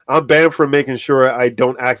Wednesday, I'm banned from making sure I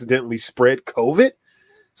don't accidentally spread COVID.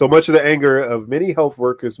 So much of the anger of many health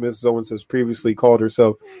workers, Mrs. Owens has previously called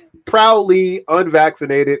herself proudly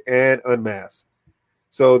unvaccinated and unmasked.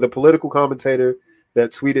 So the political commentator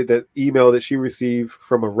that tweeted that email that she received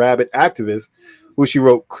from a rabid activist, who she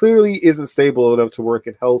wrote clearly isn't stable enough to work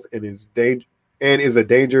in health and is a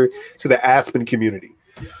danger to the Aspen community.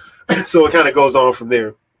 So it kind of goes on from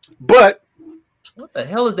there. But what the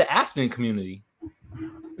hell is the Aspen community?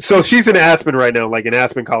 So she's in Aspen right now, like in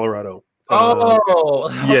Aspen, Colorado.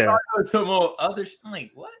 Yeah. Some more other. I'm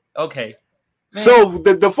like, what? Okay. Man. So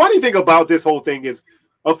the funny thing about this whole thing is,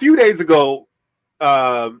 a few days ago,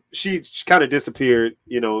 she kind of disappeared.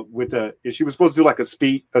 She was supposed to do like a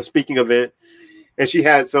speaking event, and she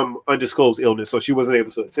had some undisclosed illness, so she wasn't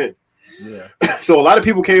able to attend. Yeah. So a lot of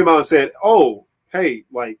people came out and said, "Oh, hey,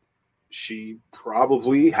 like she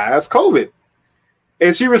probably has COVID."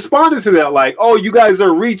 And she responded to that like, oh, you guys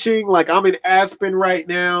are reaching. Like, I'm in Aspen right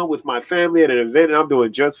now with my family at an event, and I'm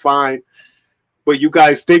doing just fine. But you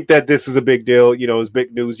guys think that this is a big deal. It's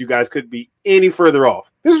big news. You guys couldn't be any further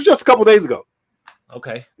off. This was just a couple days ago.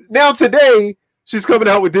 Okay. Now today, she's coming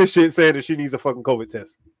out with this shit saying that she needs a fucking COVID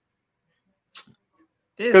test.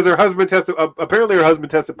 Because her husband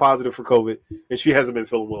tested positive for COVID, and she hasn't been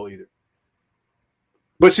feeling well either.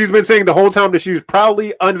 But she's been saying the whole time that she was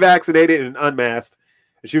proudly unvaccinated and unmasked.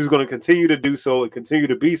 And she was going to continue to do so and continue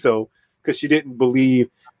to be so because she didn't believe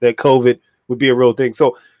that COVID would be a real thing.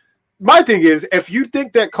 So my thing is, if you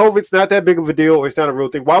think that COVID's not that big of a deal or it's not a real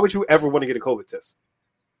thing, why would you ever want to get a COVID test?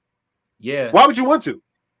 Yeah. Why would you want to?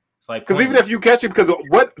 It's like because even if you catch it, because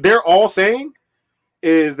what they're all saying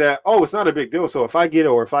is that, oh, it's not a big deal. So if I get it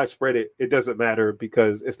or if I spread it, it doesn't matter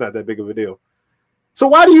because it's not that big of a deal. So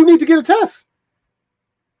why do you need to get a test?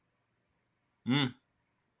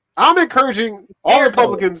 I'm encouraging all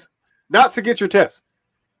Republicans not to get your test.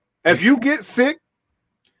 If you get sick,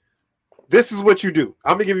 this is what you do.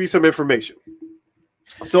 I'm going to give you some information.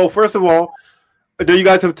 So first of all, I know you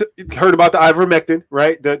guys have heard about the ivermectin,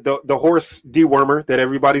 right? The horse dewormer that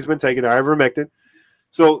everybody's been taking, the ivermectin.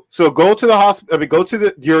 So go to the hospital. I mean, go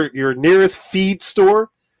to your nearest feed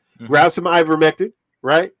store, grab some ivermectin,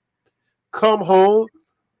 right? Come home,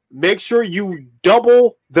 make sure you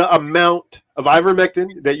double the amount of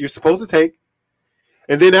ivermectin that you're supposed to take,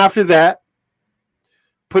 and then after that,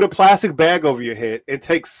 put a plastic bag over your head and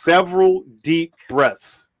take several deep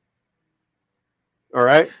breaths. All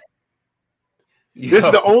right. This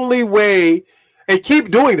is the only way, and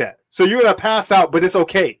keep doing that. So you're gonna pass out, but it's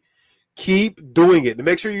okay. Keep doing it. And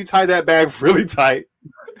make sure you tie that bag really tight.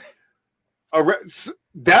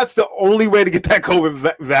 That's the only way to get that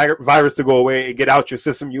COVID virus to go away and get out your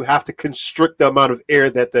system. You have to constrict the amount of air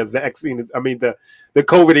that the vaccine is. I mean, the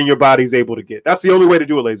COVID in your body is able to get. That's the only way to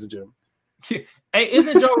do it, ladies and gentlemen. Hey,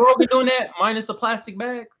 isn't Joe Rogan doing that minus the plastic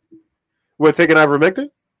bag? What, taking ivermectin?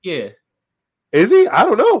 Yeah. Is he? I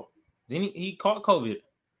don't know. Then he caught COVID.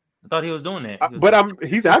 I thought he was doing that.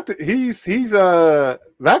 He's active. He's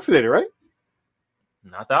vaccinated, right?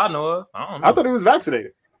 Not that I know of. I don't know. I thought he was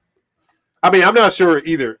vaccinated. I mean, I'm not sure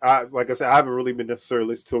either. Like I said, I haven't really been necessarily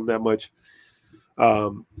listening to him that much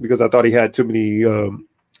because I thought he had too many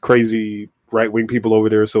crazy right-wing people over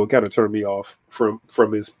there, so it kind of turned me off from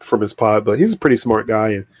his pod. But he's a pretty smart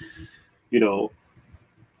guy, and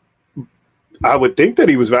I would think that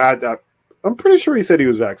he was. I'm pretty sure he said he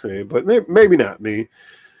was vaccinated, but maybe not.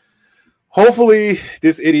 Hopefully,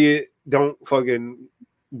 this idiot don't fucking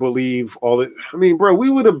believe all it. I mean, bro, we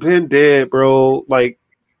would have been dead, bro. Like,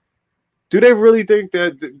 do they really think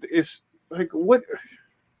that it's like what?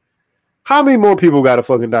 How many more people got to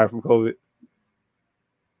fucking die from COVID?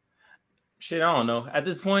 Shit, I don't know. At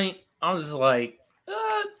this point, I'm just like,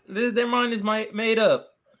 their mind is made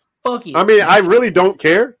up. Fuck it. I mean, I really don't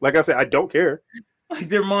care. Like I said, I don't care. Like,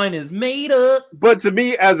 their mind is made up. But to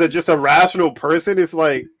me, as just a rational person, it's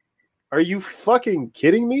like, are you fucking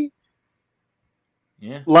kidding me?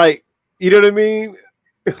 Yeah. Like, you know what I mean?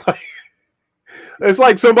 It's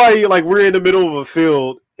like somebody, like, we're in the middle of a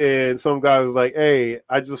field and some guy was like, hey,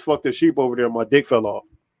 I just fucked a sheep over there and my dick fell off.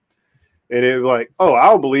 And it was like, oh, I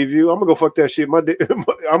don't believe you. I'm gonna go fuck that sheep. I'm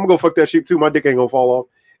gonna go fuck that sheep too. My dick ain't gonna fall off.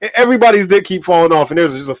 And everybody's dick keep falling off, and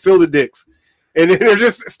there's just a field of dicks. And they're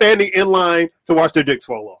just standing in line to watch their dicks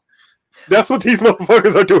fall off. That's what these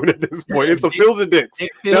motherfuckers are doing at this point. It's a field of dicks.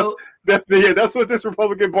 That's what this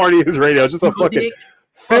Republican Party is right now. Just a fucking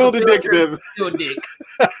field of dicks. Field dick.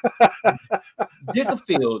 Dick of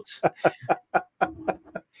fields.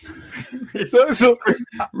 So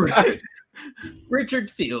Richard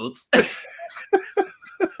Fields.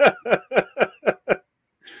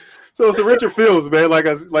 So it's a Richard Fields, man.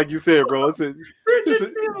 Like you said, bro. It's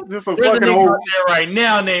just a fucking old there right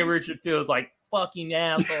now named Richard Fields, like fucking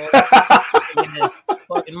asshole.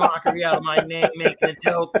 Fucking mockery out of my name, making a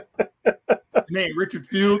joke. Name Richard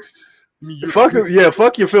Fields. Fuck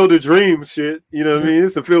your Field of Dreams shit. You know what I mean?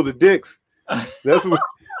 It's the Field of Dicks. That's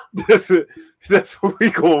what we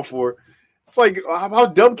going for. It's like, how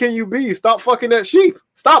dumb can you be? Stop fucking that sheep.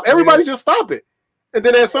 Stop. Everybody just stop it. And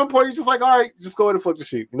then at some point, you're just like, all right, just go ahead and fuck the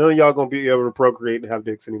sheep. None of y'all going to be able to procreate and have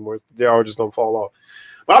dicks anymore. They all just going to fall off.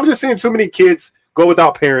 But I'm just seeing too many kids go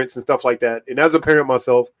without parents and stuff like that. And as a parent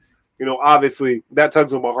myself, obviously that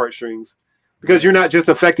tugs on my heartstrings because you're not just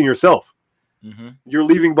affecting yourself. Mm-hmm. You're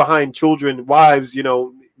leaving behind children, wives,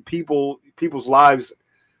 people's lives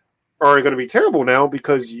are going to be terrible now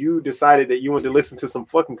because you decided that you wanted to listen to some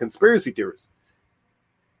fucking conspiracy theorists.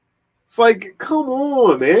 It's like, come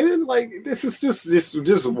on, man. Like, this is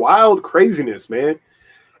just wild craziness, man.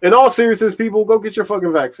 In all seriousness, people, go get your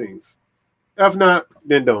fucking vaccines. If not,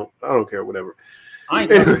 then don't. I don't care, whatever. I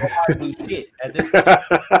ain't talking about how to do shit at this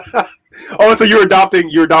point. Oh, so you're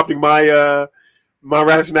adopting my my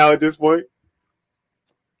rationale at this point?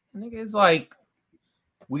 Nigga, it's like,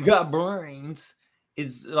 we got brains.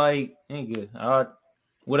 It's like, nigga,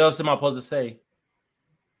 what else am I supposed to say?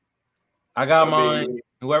 I got mine.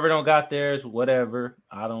 Whoever don't got theirs, whatever.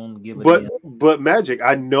 I don't give a damn. But Magic,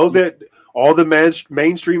 I know that all the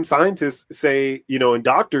mainstream scientists say, and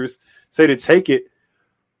doctors say to take it.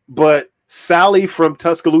 But Sally from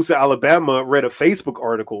Tuscaloosa, Alabama, read a Facebook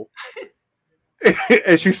article,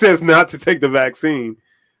 and she says not to take the vaccine.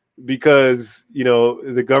 because, you know,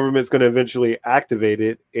 the government's going to eventually activate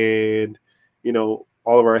it, and, you know,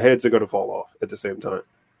 all of our heads are going to fall off at the same time.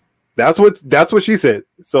 That's what she said.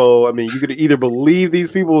 So, I mean, you could either believe these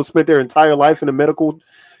people who spent their entire life in the medical,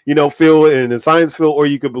 you know, field and in the science field, or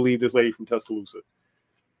you could believe this lady from Tuscaloosa.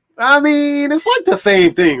 I mean, it's like the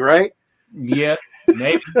same thing, right? Yeah,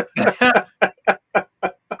 maybe.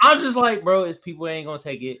 I'm just like, bro, it's people that ain't gonna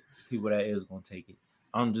take it. People that is gonna take it.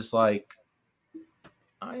 I'm just like,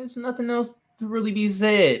 there's nothing else to really be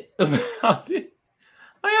said about it.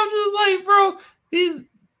 Like, I'm just like, bro, these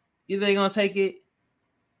either they gonna take it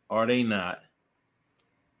or they not.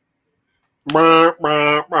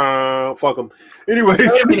 Fuck them.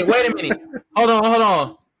 Anyways, wait a minute. Hold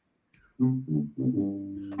on.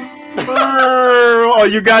 Oh,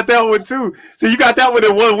 you got that one too. So you got that one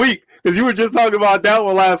in 1 week, because you were just talking about that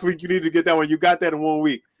one last week. You need to get that one. You got that in 1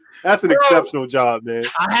 week. That's an exceptional job, man.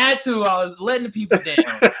 I had to. I was letting the people down.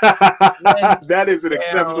 That is an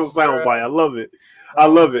exceptional soundbite. I love it. I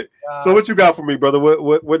love it. So what you got for me, brother?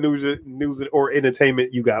 What news or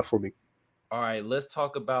entertainment you got for me? All right, let's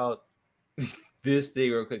talk about this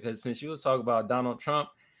thing real quick, because since you was talking about Donald Trump,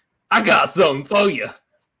 I got something for you.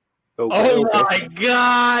 Okay. My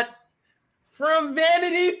God. From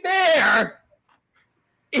Vanity Fair,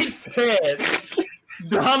 it says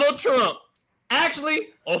Donald Trump. Actually,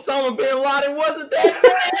 Osama bin Laden wasn't that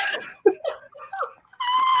bad.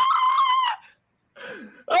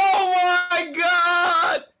 Oh my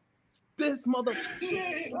God. This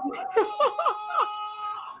motherfucker.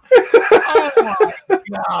 Oh my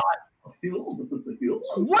God.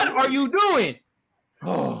 What are you doing?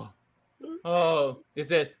 Oh, it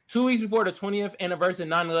says 2 weeks before the 20th anniversary of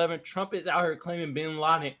 9/11, Trump is out here claiming bin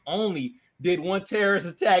Laden only did one terrorist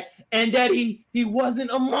attack and that he wasn't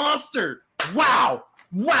a monster. Wow.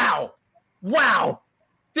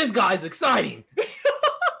 This guy's exciting.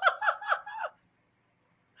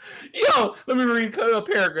 Yo, let me read a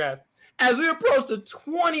paragraph. As we approach the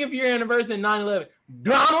 20th year anniversary of 9/11,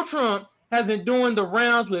 Donald Trump has been doing the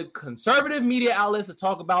rounds with conservative media outlets to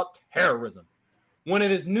talk about terrorism. One of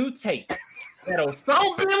his new takes that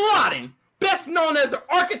Osama bin Laden, best known as the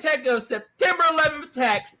architect of September 11th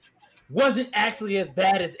attacks, wasn't actually as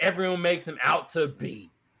bad as everyone makes him out to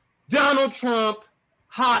be. Donald Trump,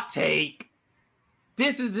 hot take.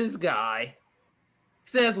 This is this guy.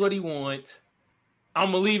 Says what he wants.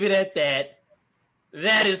 I'm going to leave it at that.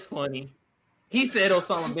 That is funny. He said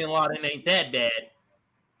Osama bin Laden ain't that bad.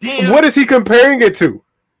 Damn. What is he comparing it to?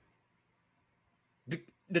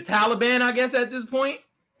 The Taliban, I guess, at this point.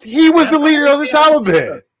 He was the leader of the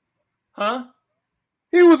Taliban. Huh?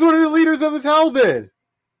 He was one of the leaders of the Taliban.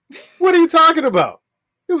 What are you talking about?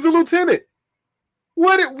 He was a lieutenant.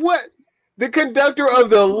 What? The conductor of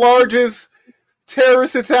the largest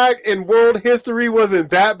terrorist attack in world history wasn't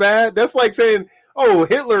that bad? That's like saying, oh,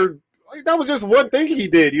 Hitler, that was just one thing he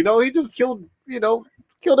did. You know, he just killed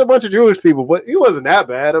a bunch of Jewish people, but he wasn't that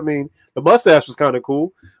bad. I mean, the mustache was kind of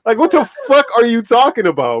cool. Like, what the fuck are you talking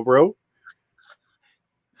about, bro?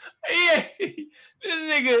 Yeah, this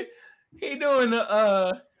nigga, he doing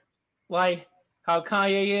the like how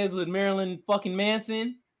Kanye is with Marilyn fucking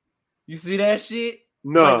Manson. You see that shit?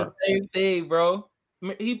 No, like the same thing, bro.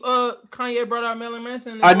 Kanye brought out Marilyn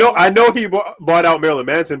Manson. I know he brought out Marilyn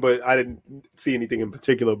Manson, but I didn't see anything in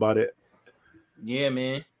particular about it. Yeah,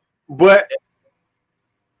 man. But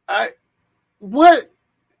what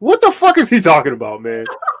the fuck is he talking about, man?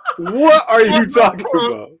 What are you talking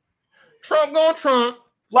about? Trump going Trump.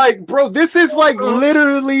 Like, bro, this is like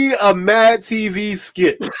literally a Mad TV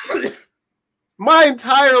skit. My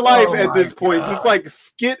entire life at this point, just like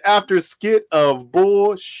skit after skit of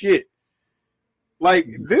bullshit. Like,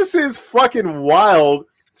 this is fucking wild.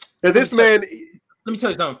 And this man. Let me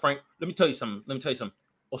tell you something, Frank. Let me tell you something.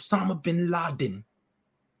 Osama bin Laden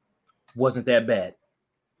wasn't that bad.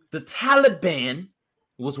 The Taliban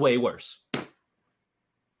was way worse.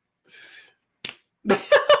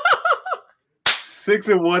 6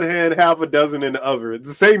 in one hand, half a dozen in the other. It's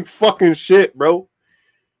the same fucking shit, bro.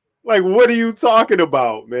 Like, what are you talking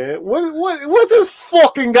about, man? What's this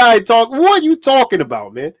fucking guy talk? What are you talking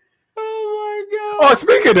about, man? Oh my god. Oh,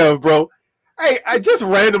 speaking of, bro, hey, I just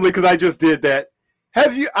randomly, because I just did that.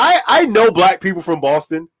 Have you? I know black people from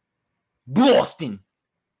Boston. Boston.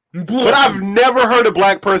 But I've never heard a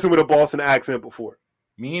black person with a Boston accent before.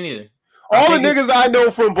 Me neither. All the niggas I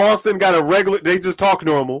know from Boston got a regular, they just talk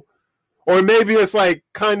normal. Or maybe it's like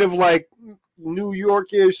kind of like New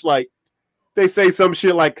York-ish, like they say some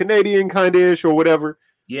shit like Canadian kind of ish or whatever.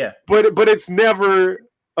 Yeah. But it's never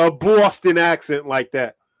a Boston accent like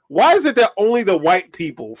that. Why is it that only the white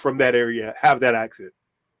people from that area have that accent?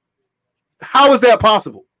 How is that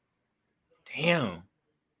possible? Damn.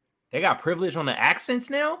 They got privilege on the accents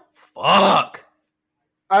now? Fuck.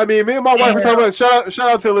 I mean, me and my wife were talking about shout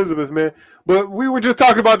out to Elizabeth, man. But we were just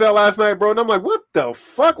talking about that last night, bro. And I'm like, what the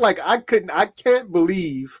fuck? Like, I can't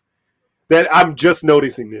believe that I'm just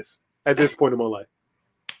noticing this at this point in my life.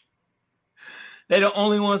 They're the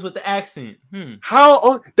only ones with the accent.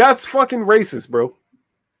 How? That's fucking racist, bro.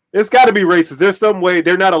 It's got to be racist. There's some way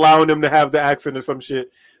they're not allowing them to have the accent or some shit.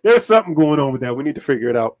 There's something going on with that. We need to figure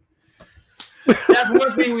it out. That's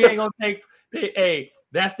one thing we ain't gonna take. Hey,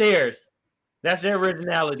 that's theirs. That's their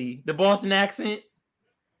originality. The Boston accent,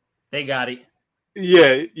 they got it.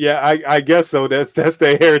 Yeah. I guess so. That's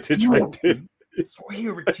their heritage right there. It's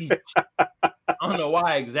heritage. I don't know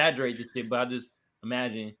why I exaggerate this shit, but I just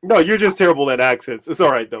imagine. No, you're just terrible at accents. It's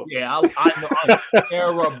all right though. Yeah, I know I'm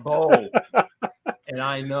terrible, and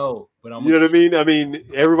I know. But I'm. You know what I mean? I mean,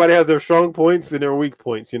 everybody has their strong points and their weak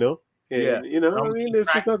points. You know. And, yeah. You know, I mean,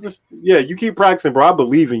 it's just not just. Yeah, you keep practicing, bro. I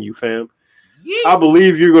believe in you, fam. Yeah. I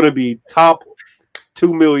believe you're going to be top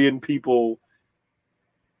 2 million people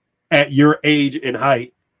at your age and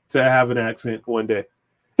height to have an accent one day.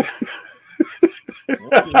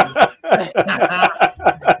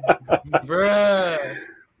 Bruh.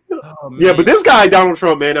 Oh, yeah, but this guy, Donald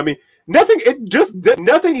Trump, man, I mean,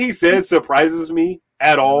 nothing he says surprises me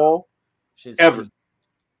at all. Shit's ever.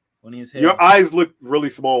 Funny as hell. Your eyes look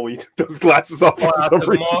really small when you took those glasses off for some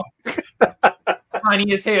reason.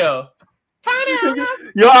 Funny as hell.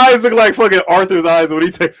 Your eyes look like fucking Arthur's eyes when he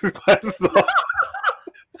takes his glasses off.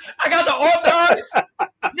 I got the Arthur.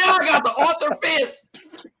 Now I got the Arthur fist.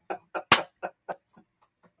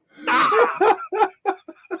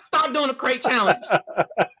 Stop doing the crate challenge,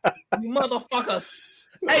 you motherfuckers.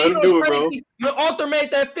 Hey, you know what's crazy? When Arthur made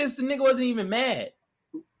that fist, the nigga wasn't even mad.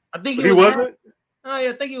 I think he wasn't. Oh, yeah,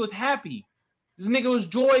 I think he was happy. This nigga was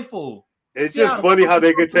joyful. It's just funny how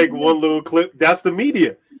they could take one little clip. That's the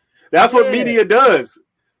media. That's what media does.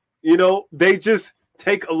 You know, they just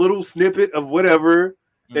take a little snippet of whatever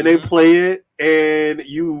and they play it, and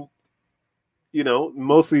you know,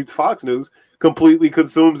 mostly Fox News completely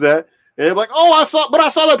consumes that. And they're like, oh, I saw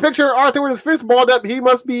that picture of Arthur with his fist balled up. He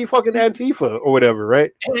must be fucking Antifa or whatever,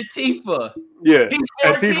 right? Antifa. Yeah.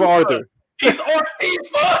 Antifa Arthur. He's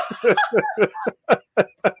Antifa.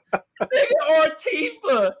 Nigga,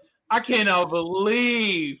 Antifa. I cannot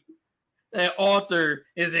believe that Arthur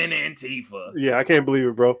is in Antifa. Yeah, I can't believe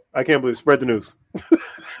it, bro. I can't believe it. Spread the news.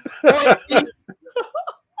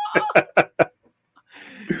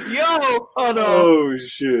 Yo, hold on. Oh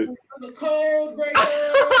shit. The cold breaker.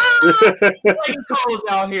 Codes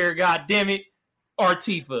out here, god damn it.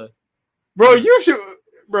 Artifa. Bro, you should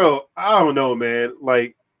I don't know, man.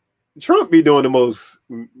 Like, Trump be doing the most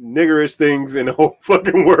niggerish things in the whole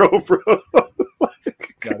fucking world, bro.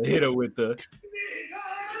 Gotta hit her with the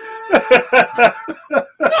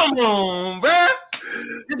come on, bro.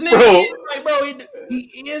 This nigga is like, bro,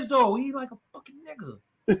 he is though. He like a fucking nigga.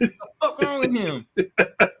 What the fuck wrong with him?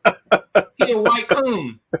 He a white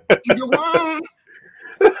coon. He's alone.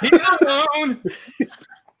 He's alone.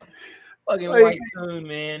 Fucking like, white coon,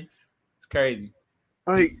 man. It's crazy.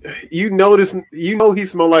 Like, he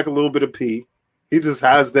smelled like a little bit of pee. He just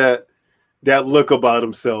has that look about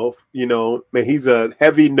himself, you know. Man, he's a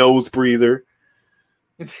heavy nose breather.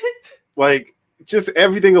 Like, just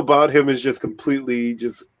everything about him is just completely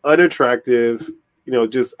just unattractive. You know,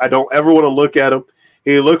 just I don't ever want to look at him.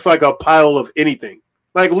 He looks like a pile of anything.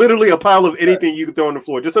 Like literally a pile of anything you can throw on the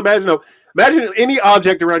floor. Just imagine any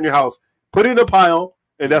object around your house, put it in a pile,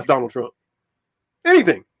 and that's Donald Trump.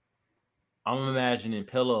 Anything. I'm imagining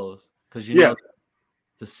pillows because you know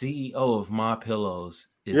the CEO of My Pillows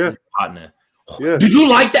is his partner. Yeah. Did you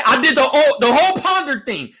like that? I did the whole ponder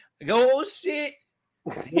thing. I go, oh shit.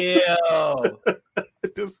 Yeah.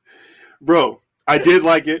 Bro, I did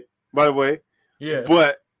like it, by the way. Yeah.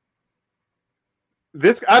 But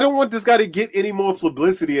I don't want this guy to get any more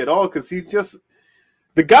publicity at all because he's just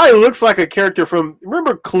the guy looks like a character from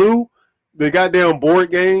remember Clue, the goddamn board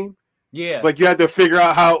game. Yeah, it's like you had to figure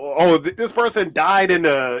out how this person died in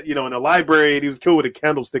a library and he was killed with a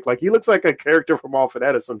candlestick. Like he looks like a character from off of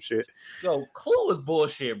that or some shit. Yo, Clue was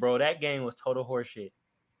bullshit, bro. That game was total horseshit.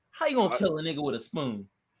 How you gonna kill a nigga with a spoon?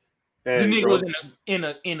 Hey, the nigga bro. was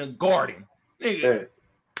in a garden. Nigga.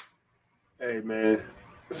 Hey man.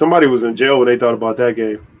 Somebody was in jail when they thought about that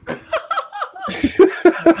game.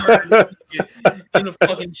 In a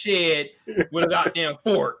fucking shed with a goddamn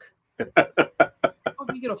fork. Why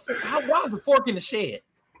is the fork in the shed?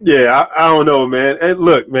 Yeah, I don't know, man. And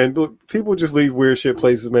look, people just leave weird shit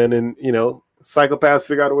places, man. And, psychopaths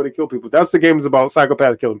figure out a way to kill people. That's the game is about,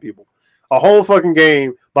 psychopaths killing people. A whole fucking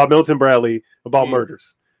game by Milton Bradley about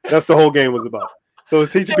murders. That's the whole game was about. So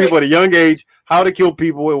it's teaching people at a young age how to kill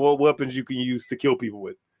people and what weapons you can use to kill people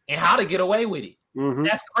with. And how to get away with it. Mm-hmm.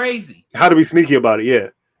 That's crazy. How to be sneaky about it, yeah.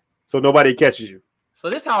 So nobody catches you. So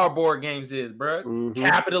this how our board games is, bro. Mm-hmm.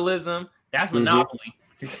 Capitalism. That's Monopoly,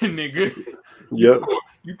 nigga. Yep.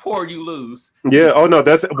 You pour, you lose. Yeah. Oh no,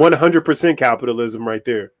 that's 100% capitalism right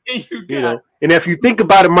there. And you know. And if you think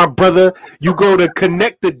about it, my brother, you go to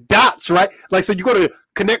connect the dots, right? Like, so you go to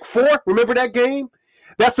Connect 4. Remember that game?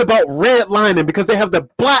 That's about redlining because they have the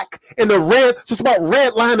black and the red. So it's about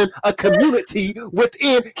redlining a community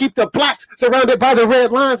within. Keep the blacks surrounded by the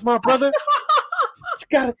red lines, my brother. You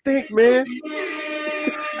gotta think, man.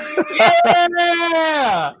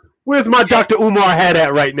 Yeah. Where's my Dr. Umar hat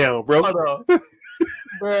at right now, bro? Hold on.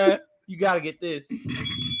 Bruh, you gotta get this.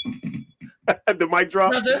 The mic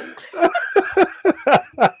drop.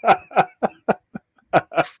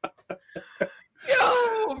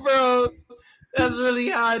 Yo, bro. That's really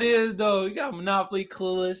how it is, though. You got Monopoly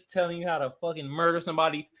Clueless telling you how to fucking murder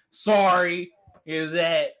somebody. Sorry, is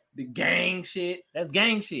that the gang shit? That's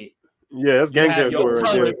gang shit. Yeah, that's gang territory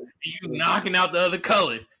right there. You knocking out the other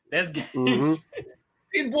color. That's gang shit.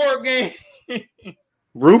 These board games.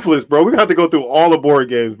 Ruthless, bro. We have to go through all the board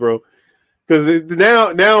games, bro. Because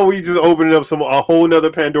now we just opening up a whole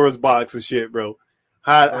nother Pandora's box of shit, bro.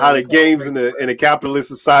 How the games in a capitalist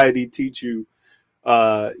society teach you,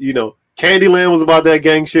 Candyland was about that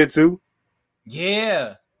gang shit too.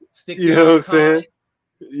 Yeah. You know what I'm saying?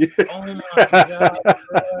 Yeah. Oh my God.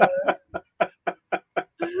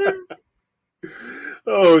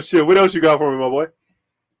 Oh shit. What else you got for me, my boy?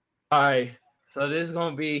 All right. So this is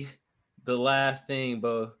gonna be the last thing,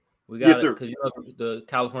 bro. We got because the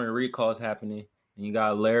California recall is happening, and you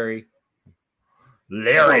got Larry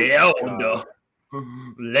Elder.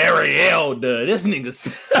 Larry Elder. This nigga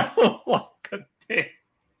sound like a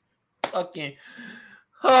fucking.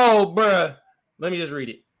 Oh, bruh. Let me just read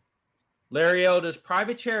it. Larry Elder's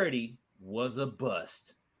private charity was a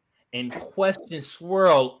bust, and questions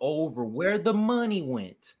swirl over where the money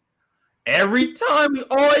went. Every time we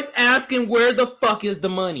always asking where the fuck is the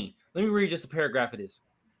money. Let me read just a paragraph of this.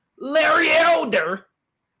 Larry Elder,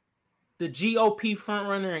 the GOP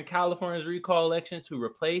frontrunner in California's recall election to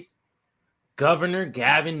replace Governor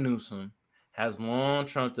Gavin Newsom, has long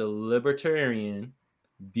trumped the libertarian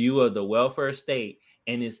view of the welfare state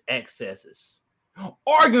and its excesses,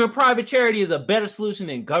 arguing private charity is a better solution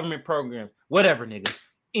than government programs. Whatever, nigga.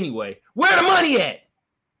 Anyway, where the money at?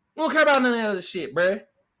 We don't care about none of that other shit, bruh.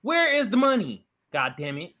 Where is the money? God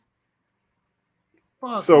damn it.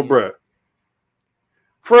 So, bruh,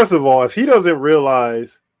 first of all, if he doesn't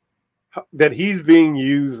realize that he's being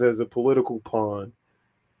used as a political pawn,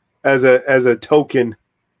 as a token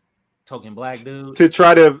black dude to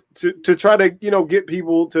try to get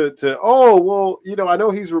people to I know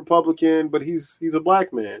he's Republican, but he's a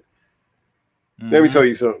black man. Mm-hmm. Let me tell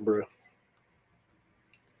you something, bro.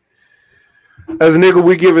 As a nigga,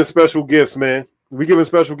 we giving special gifts, man. We giving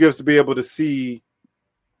special gifts to be able to see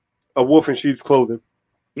a wolf in sheep's clothing.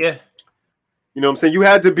 Yeah. You know what I'm saying? You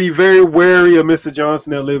had to be very wary of Mr.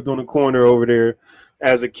 Johnson that lived on the corner over there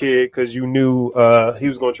as a kid because you knew he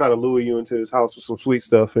was going to try to lure you into his house with some sweet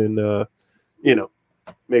stuff and,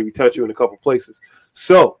 maybe touch you in a couple places.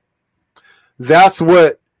 So that's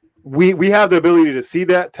what we have the ability to see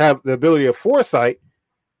that, to have the ability of foresight.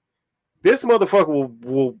 This motherfucker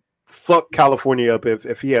will fuck California up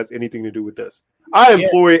if he has anything to do with this. I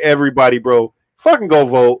implore everybody, bro, fucking go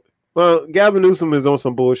vote. Well, Gavin Newsom is on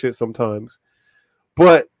some bullshit sometimes,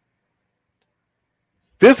 but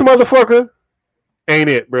this motherfucker ain't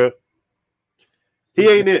it, bro. He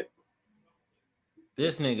ain't it.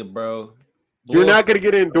 This nigga, bro. You're not gonna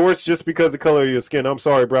get endorsed just because of the color of your skin. I'm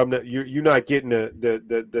sorry, bro. You're not getting the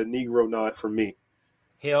Negro nod from me.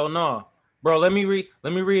 Hell no, bro. Let me read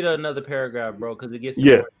another paragraph, bro, because it gets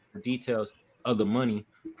the details of the money.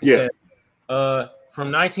 It said, from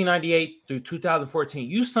 1998 through 2014.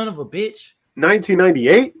 You son of a bitch.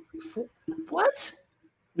 1998? What?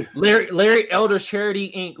 Larry Elder's Charity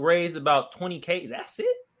Inc. raised about $20K. That's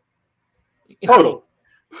it? Hold on.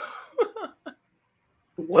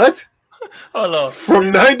 What? Hold on. From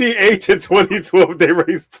 98 to 2012, they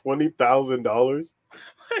raised $20,000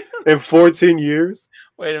 in 14 years?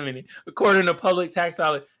 Wait a minute. According to public tax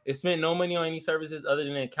dollars, it spent no money on any services other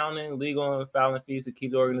than accounting, legal, and filing fees to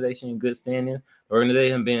keep the organization in good standing. The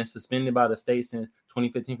organization has been suspended by the state since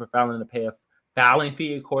 2015 for failing to pay a filing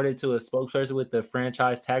fee, according to a spokesperson with the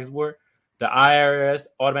Franchise Tax Board. The IRS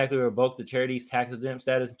automatically revoked the charity's tax-exempt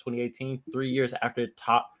status in 2018, 3 years after it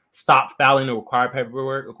stopped filing the required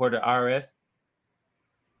paperwork, according to IRS.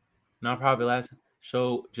 Nonprofit last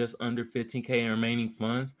show just under 15K in remaining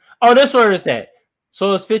funds. Oh, that's where it's at.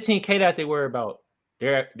 So it's 15K that they worry about.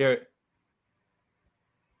 They're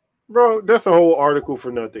Bro, that's a whole article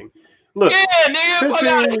for nothing. Look, yeah,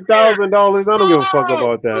 nigga. $15,000. I don't give a fuck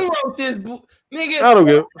about that. Who wrote this book? Nigga, I don't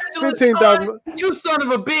give 15,000. You son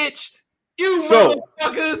of a bitch. You So,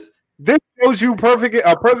 motherfuckers. This shows you a perfect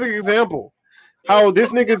example how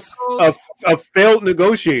this nigga's a failed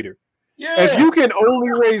negotiator. Yeah. If you can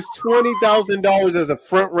only raise $20,000 as a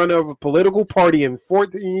front runner of a political party in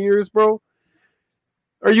 14 years, bro,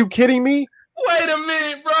 are you kidding me? Wait a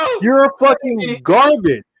minute, bro. You're a fucking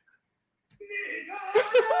garbage.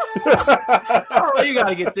 Oh, you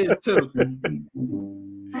gotta get this too.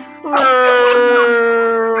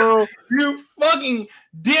 You fucking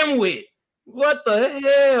dimwit. What the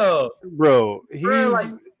hell? Bro, he's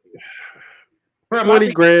Bro,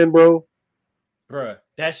 20 grand, bro. Bro,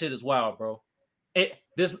 that shit is wild, bro.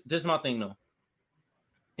 This is my thing though.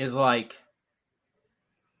 It's like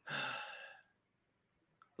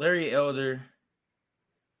Larry Elder,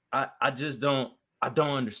 I just don't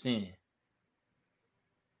understand.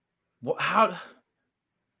 Well, how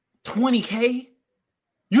 20K?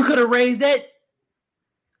 You could have raised that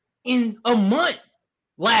in a month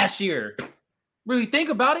last year. Really think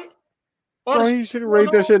about it. Bro, you should have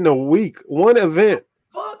raised that shit in a week. One event.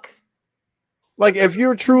 Fuck. Like, if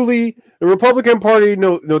you're truly the Republican Party,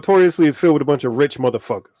 notoriously is filled with a bunch of rich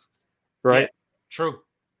motherfuckers, right? Yeah, true.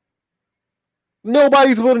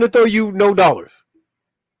 Nobody's willing to throw you no dollars.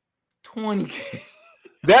 20K.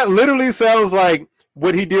 That literally sounds like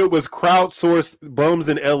what he did was crowdsource bums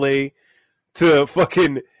in LA to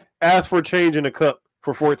fucking ask for change in a cup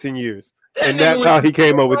for 14 years. And that's how he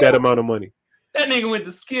came up with that amount of money. That nigga went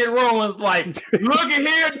to Skid Row and was like, look at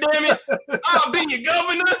here, damn it. I'll be your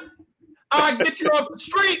governor. I'll get you off the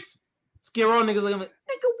streets. Skid Row niggas like, nigga,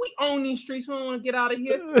 we own these streets. We don't want to get out of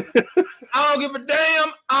here. I don't give a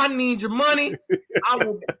damn. I need your money. I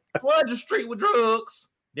will flood your street with drugs.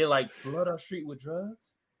 They're like, flood our street with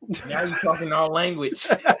drugs? Now you talking our language.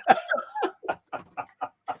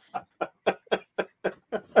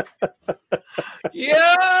 Yo!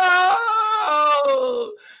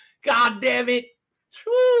 God damn it.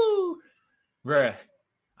 Woo. Bruh.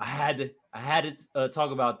 I had to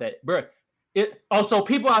talk about that. Bruh. So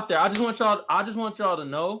people out there, I just want y'all to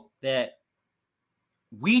know that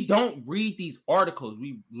we don't read these articles.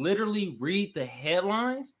 We literally read the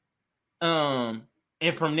headlines. And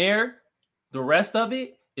from there, the rest of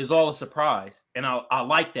it is all a surprise. And I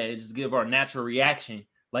like that. It just give our natural reaction.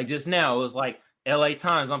 Like just now, it was like LA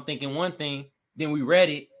Times. I'm thinking one thing, then we read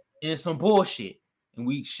it, and it's some bullshit. And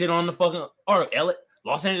we shit on the fucking article.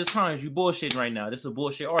 Los Angeles Times, you bullshitting right now. This is a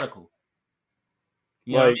bullshit article.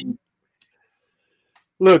 You know what I mean?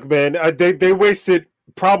 Look, man, they wasted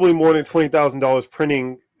probably more than $20,000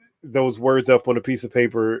 printing those words up on a piece of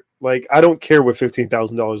paper. Like, I don't care what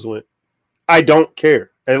 $15,000 went. I don't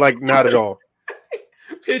care. And like, not at all.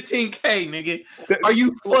 15K, nigga. Are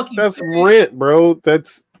you fucking That's serious? rent, bro.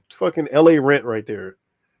 That's fucking LA rent right there.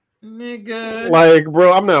 Nigga. Like,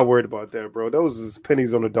 bro, I'm not worried about that, bro. Those is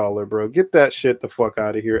pennies on a dollar, bro. Get that shit the fuck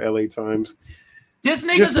out of here, LA Times. This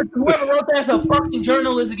nigga, whoever wrote that's a fucking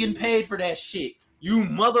journalist getting paid for that shit. You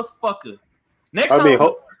motherfucker. Next time, I'm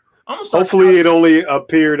gonna start hopefully it only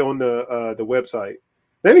appeared on the website.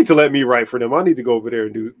 They need to let me write for them. I need to go over there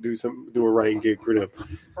and do a writing gig for them.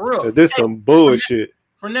 For real. This some bullshit.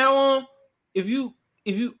 From now on, if you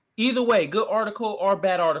either way, good article or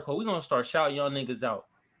bad article, we're gonna start shouting y'all niggas out.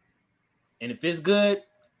 And if it's good,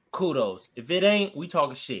 kudos. If it ain't, we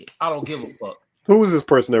talking shit. I don't give a fuck. Who was this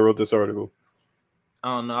person that wrote this article?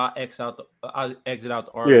 I don't know. I exit out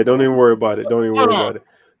the article. Yeah, don't even worry about it. Don't even worry about it.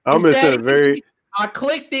 I'm gonna send a very. I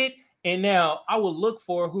clicked it, and now I will look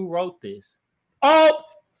for who wrote this. Oh,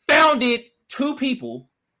 found it. Two people.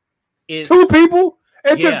 Two people?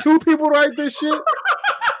 It took two people to write this shit.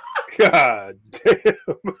 God damn.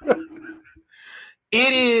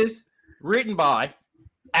 It is written by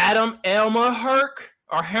Adam Elmerich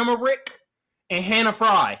and Hannah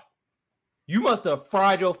Fry. You must have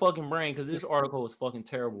fried your fucking brain because this article is fucking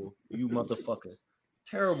terrible. You motherfucker.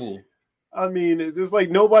 Terrible. I mean, it's just like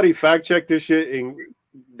nobody fact checked this shit, and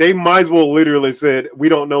they might as well literally said, we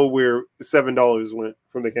don't know where $7 went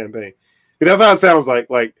from the campaign. And that's how it sounds like.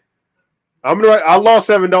 Like, I lost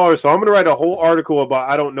 $7, so I'm gonna write a whole article about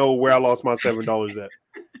I don't know where I lost my $7 at.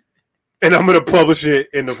 And I'm gonna publish it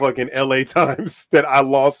in the fucking LA Times that I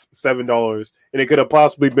lost $7. And it could have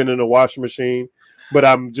possibly been in a washing machine, but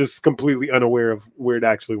I'm just completely unaware of where it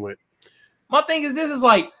actually went. My thing is this is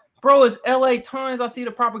like, bro, it's LA Times. I see the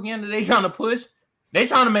propaganda they trying to push. They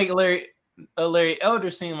trying to make Larry Larry Elder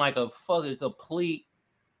seemed like a fucking complete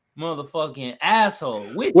motherfucking asshole.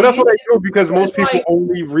 Well, that's what I do because most people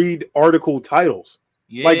only read article titles.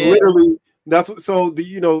 Yeah. Like literally, that's what. So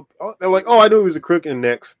they're like, oh, I knew he was a crook and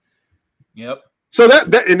next. Yep. So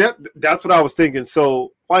that's what I was thinking.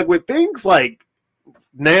 So like with things like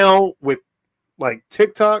now with like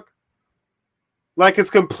TikTok, like it's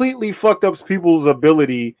completely fucked up people's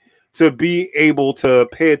ability to be able to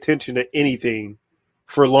pay attention to anything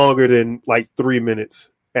for longer than like 3 minutes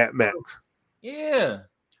at max. Yeah.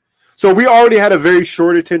 So we already had a very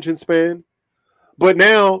short attention span, but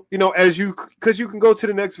now, because you can go to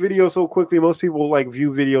the next video so quickly, most people like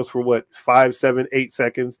view videos for what, 5, 7, 8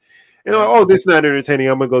 seconds. And like, oh, this is not entertaining.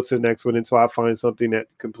 I'm going to go to the next one until I find something that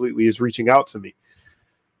completely is reaching out to me.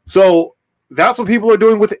 So that's what people are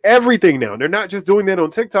doing with everything now. They're not just doing that on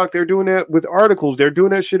TikTok. They're doing that with articles. They're doing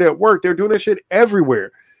that shit at work. They're doing that shit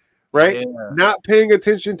everywhere, right? Yeah. Not paying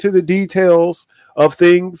attention to the details of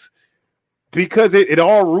things because it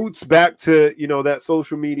all roots back to, that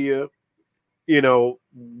social media,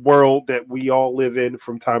 world that we all live in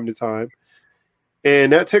from time to time.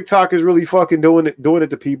 And that TikTok is really fucking doing it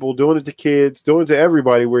to people, doing it to kids, doing it to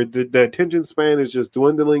everybody, where the attention span is just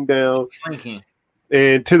dwindling down. Shrinking.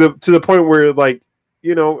 And to the point where, like,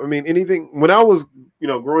 anything. When I was,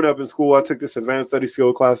 growing up in school, I took this advanced study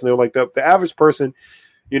skill class, and they were like, the average person,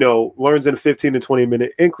 learns in 15 to 20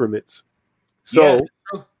 minute increments. So,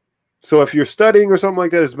 So if you're studying or something like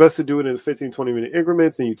that, it's best to do it in 15, 20 minute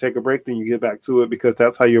increments. Then you take a break, then you get back to it because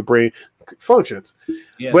that's how your brain functions.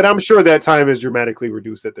 Yeah. But I'm sure that time is dramatically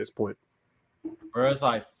reduced at this point. Bro, it's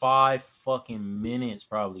like 5 fucking minutes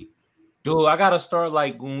probably. Dude, I gotta start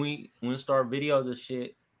like when we start videos and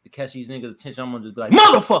shit to catch these niggas' attention. I'm gonna just be like,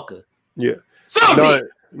 motherfucker. Yeah.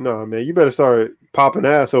 No, man, you better start popping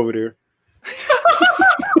ass over there.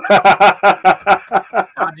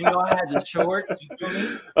 How'd you know I had the shorts? You feel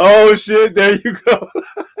me? Oh shit! There you go.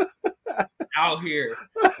 Out here.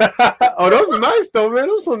 Oh, those are nice though, man.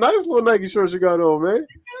 Those are some nice little Nike shorts you got on, man.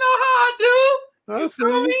 You know how I do. I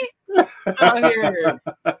see. Out here.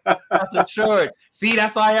 That's the short. See,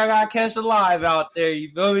 that's why y'all gotta catch the live out there. You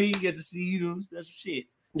feel me? You get to see special shit.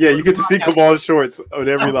 Yeah, you get to see Kamal shorts on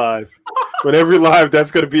every live. On every live,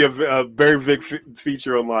 that's going to be a very big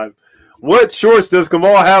feature on live. What shorts does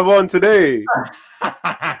Kamal have on today?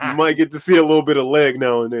 You might get to see a little bit of leg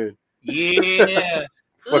now and then. Yeah.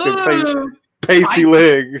 Fucking pasty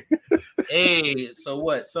leg. Hey, so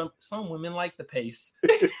what? Some women like the pace.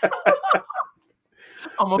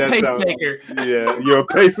 I'm a pacemaker. Yeah, you're a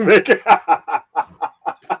pacemaker.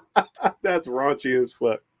 That's raunchy as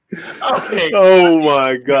fuck. Okay. Oh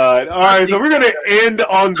my god. All right, so we're gonna end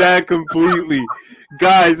on that completely.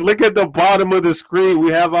 Guys, look at the bottom of the screen.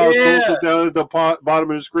 We have our social down at the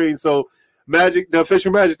bottom of the screen. So the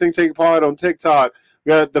official Magic Think Tank Pod on TikTok. We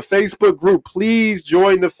got the Facebook group. Please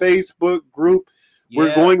join the Facebook group. Yeah.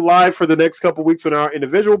 We're going live for the next couple weeks on our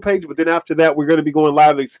individual page, but then after that, we're going to be going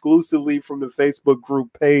live exclusively from the Facebook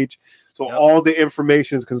group page. So all the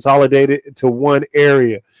information is consolidated to one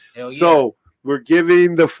area. So we're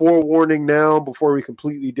giving the forewarning now before we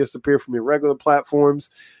completely disappear from your regular platforms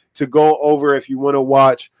to go over. If you want to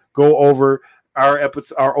watch, go over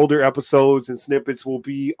our older episodes and snippets will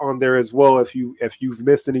be on there as well. If you've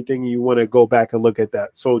missed anything and you want to go back and look at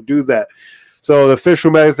that, so do that. So the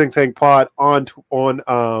official Magic Think Tank Pod on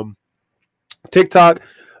TikTok,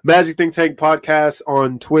 Magic Think Tank Podcast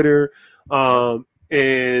on Twitter,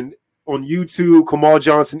 and on YouTube, Kamal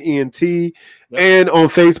Johnson ENT, and on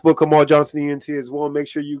Facebook, Kamal Johnson ENT as well. Make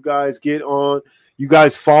sure you guys get on. You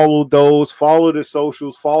guys follow those, follow the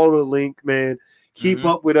socials, follow the link, man. Keep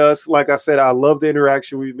up with us. Like I said, I love the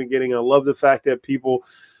interaction we've been getting. I love the fact that people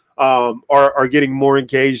are getting more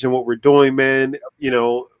engaged in what we're doing, man.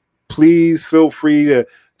 Please feel free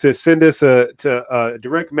to send us a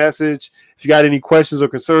direct message. If you got any questions or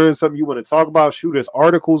concerns, something you want to talk about, shoot us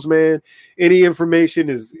articles, man. Any information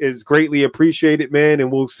is greatly appreciated, man,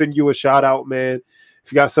 and we'll send you a shout out, man.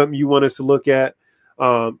 If you got something you want us to look at,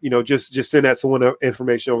 just send that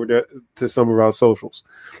information over to some of our socials.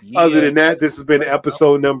 Yeah. Other than that, this has been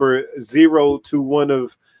episode number 021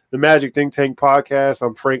 of the Magic Think Tank Podcast.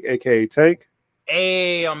 I'm Frank, aka Tank.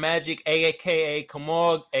 Hey, I'm Magic, aka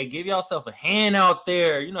Kamal. Hey, give yourself a hand out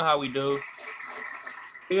there. You know how we do.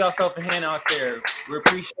 Give yourself a hand out there. We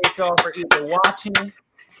appreciate y'all for either watching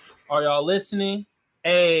or y'all listening.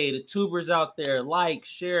 Hey, the tubers out there, like,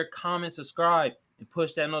 share, comment, subscribe, and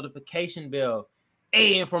push that notification bell.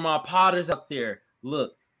 Hey, and from our podders out there,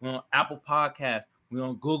 look, we're on Apple Podcasts, we're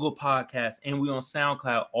on Google Podcasts, and we're on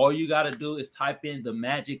SoundCloud. All you got to do is type in the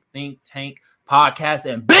Magic Think Tank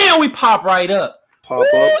Podcast, and bam, we pop right up. pop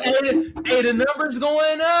up. Hey, the numbers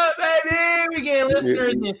going up, baby. We getting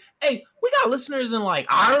listeners in. Hey, we got listeners in like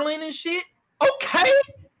Ireland and shit. Okay.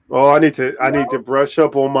 Oh, I need to brush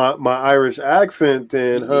up on my Irish accent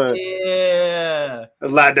then, huh? Yeah.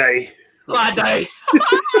 Lade. Lade.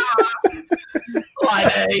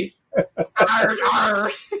 Lade.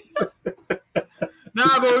 Arr.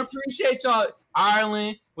 Nah, but we appreciate y'all.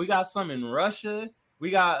 Ireland. We got some in Russia. We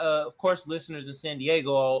got, of course, listeners in San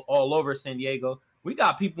Diego, all over San Diego. We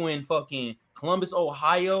got people in fucking Columbus,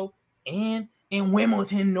 Ohio, and in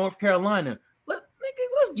Wilmington, North Carolina. Let's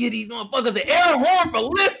get these motherfuckers an air horn for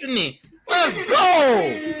listening. Let's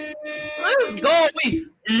go. Let's go. We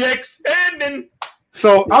extending.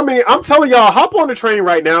 So, I mean, I'm telling y'all, hop on the train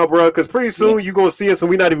right now, bro, because pretty soon you're going to see us and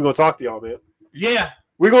we're not even going to talk to y'all, man. Yeah.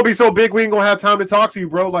 We're going to be so big, we ain't going to have time to talk to you,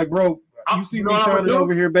 bro. Like, bro, you see me shining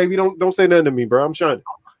over here, baby. Don't say nothing to me, bro. I'm shining.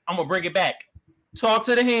 I'm going to bring it back. Talk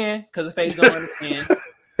to the hand, because the face don't understand.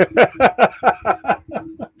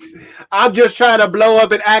 I'm just trying to blow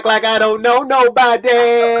up and act like I don't know nobody.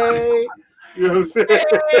 You know what I'm saying?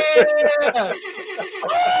 Yeah.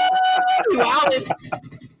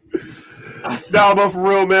 No, but for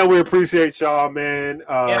real, man, we appreciate y'all, man.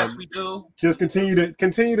 Yes, we do. Just continue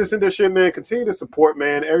to send their shit, man. Continue to support,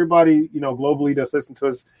 man. Everybody, globally that's listening to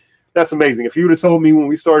us. That's amazing. If you would have told me when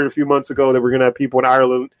we started a few months ago that we're gonna have people in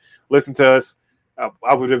Ireland listen to us,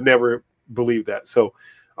 I would have never believed that. So,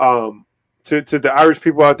 to the Irish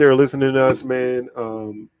people out there listening to us, man,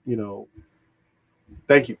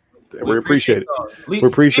 thank you. We appreciate it. We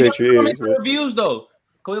appreciate you. Reviews though.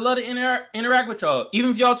 Cause we love to interact with y'all.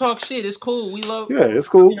 Even if y'all talk shit, it's cool. We love. Yeah, it's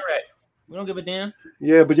cool. Interact. We don't give a damn.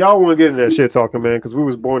 Yeah, but y'all want to get in that shit talking, man, because we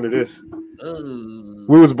was born to this.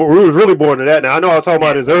 We was really born to that. Now I know I was talking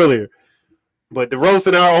about this earlier, but the roast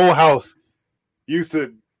in our own house used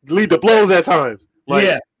to lead to blows at times. Like,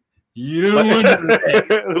 yeah, you don't want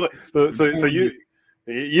that. so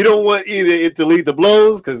you don't want either it to lead to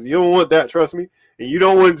blows because you don't want that. Trust me, and you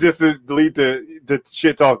don't want just to delete the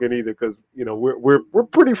shit talking either because we're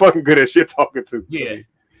pretty fucking good at shit talking too. Yeah.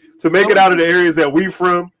 To make it out of the areas that we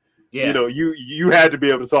from, yeah, you had to be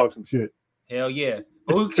able to talk some shit. Hell yeah.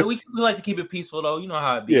 But we like to keep it peaceful though. You know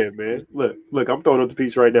how it be. Yeah, man. Look, I'm throwing up the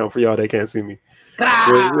peace right now for y'all that can't see me.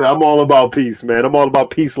 I'm all about peace, man. I'm all about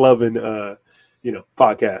peace loving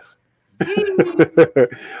podcasts.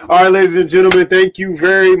 All right, ladies and gentlemen, thank you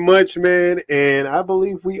very much, man. And I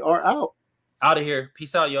believe we are out. Out of here.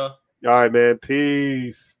 Peace out, y'all. All right, man.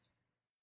 Peace.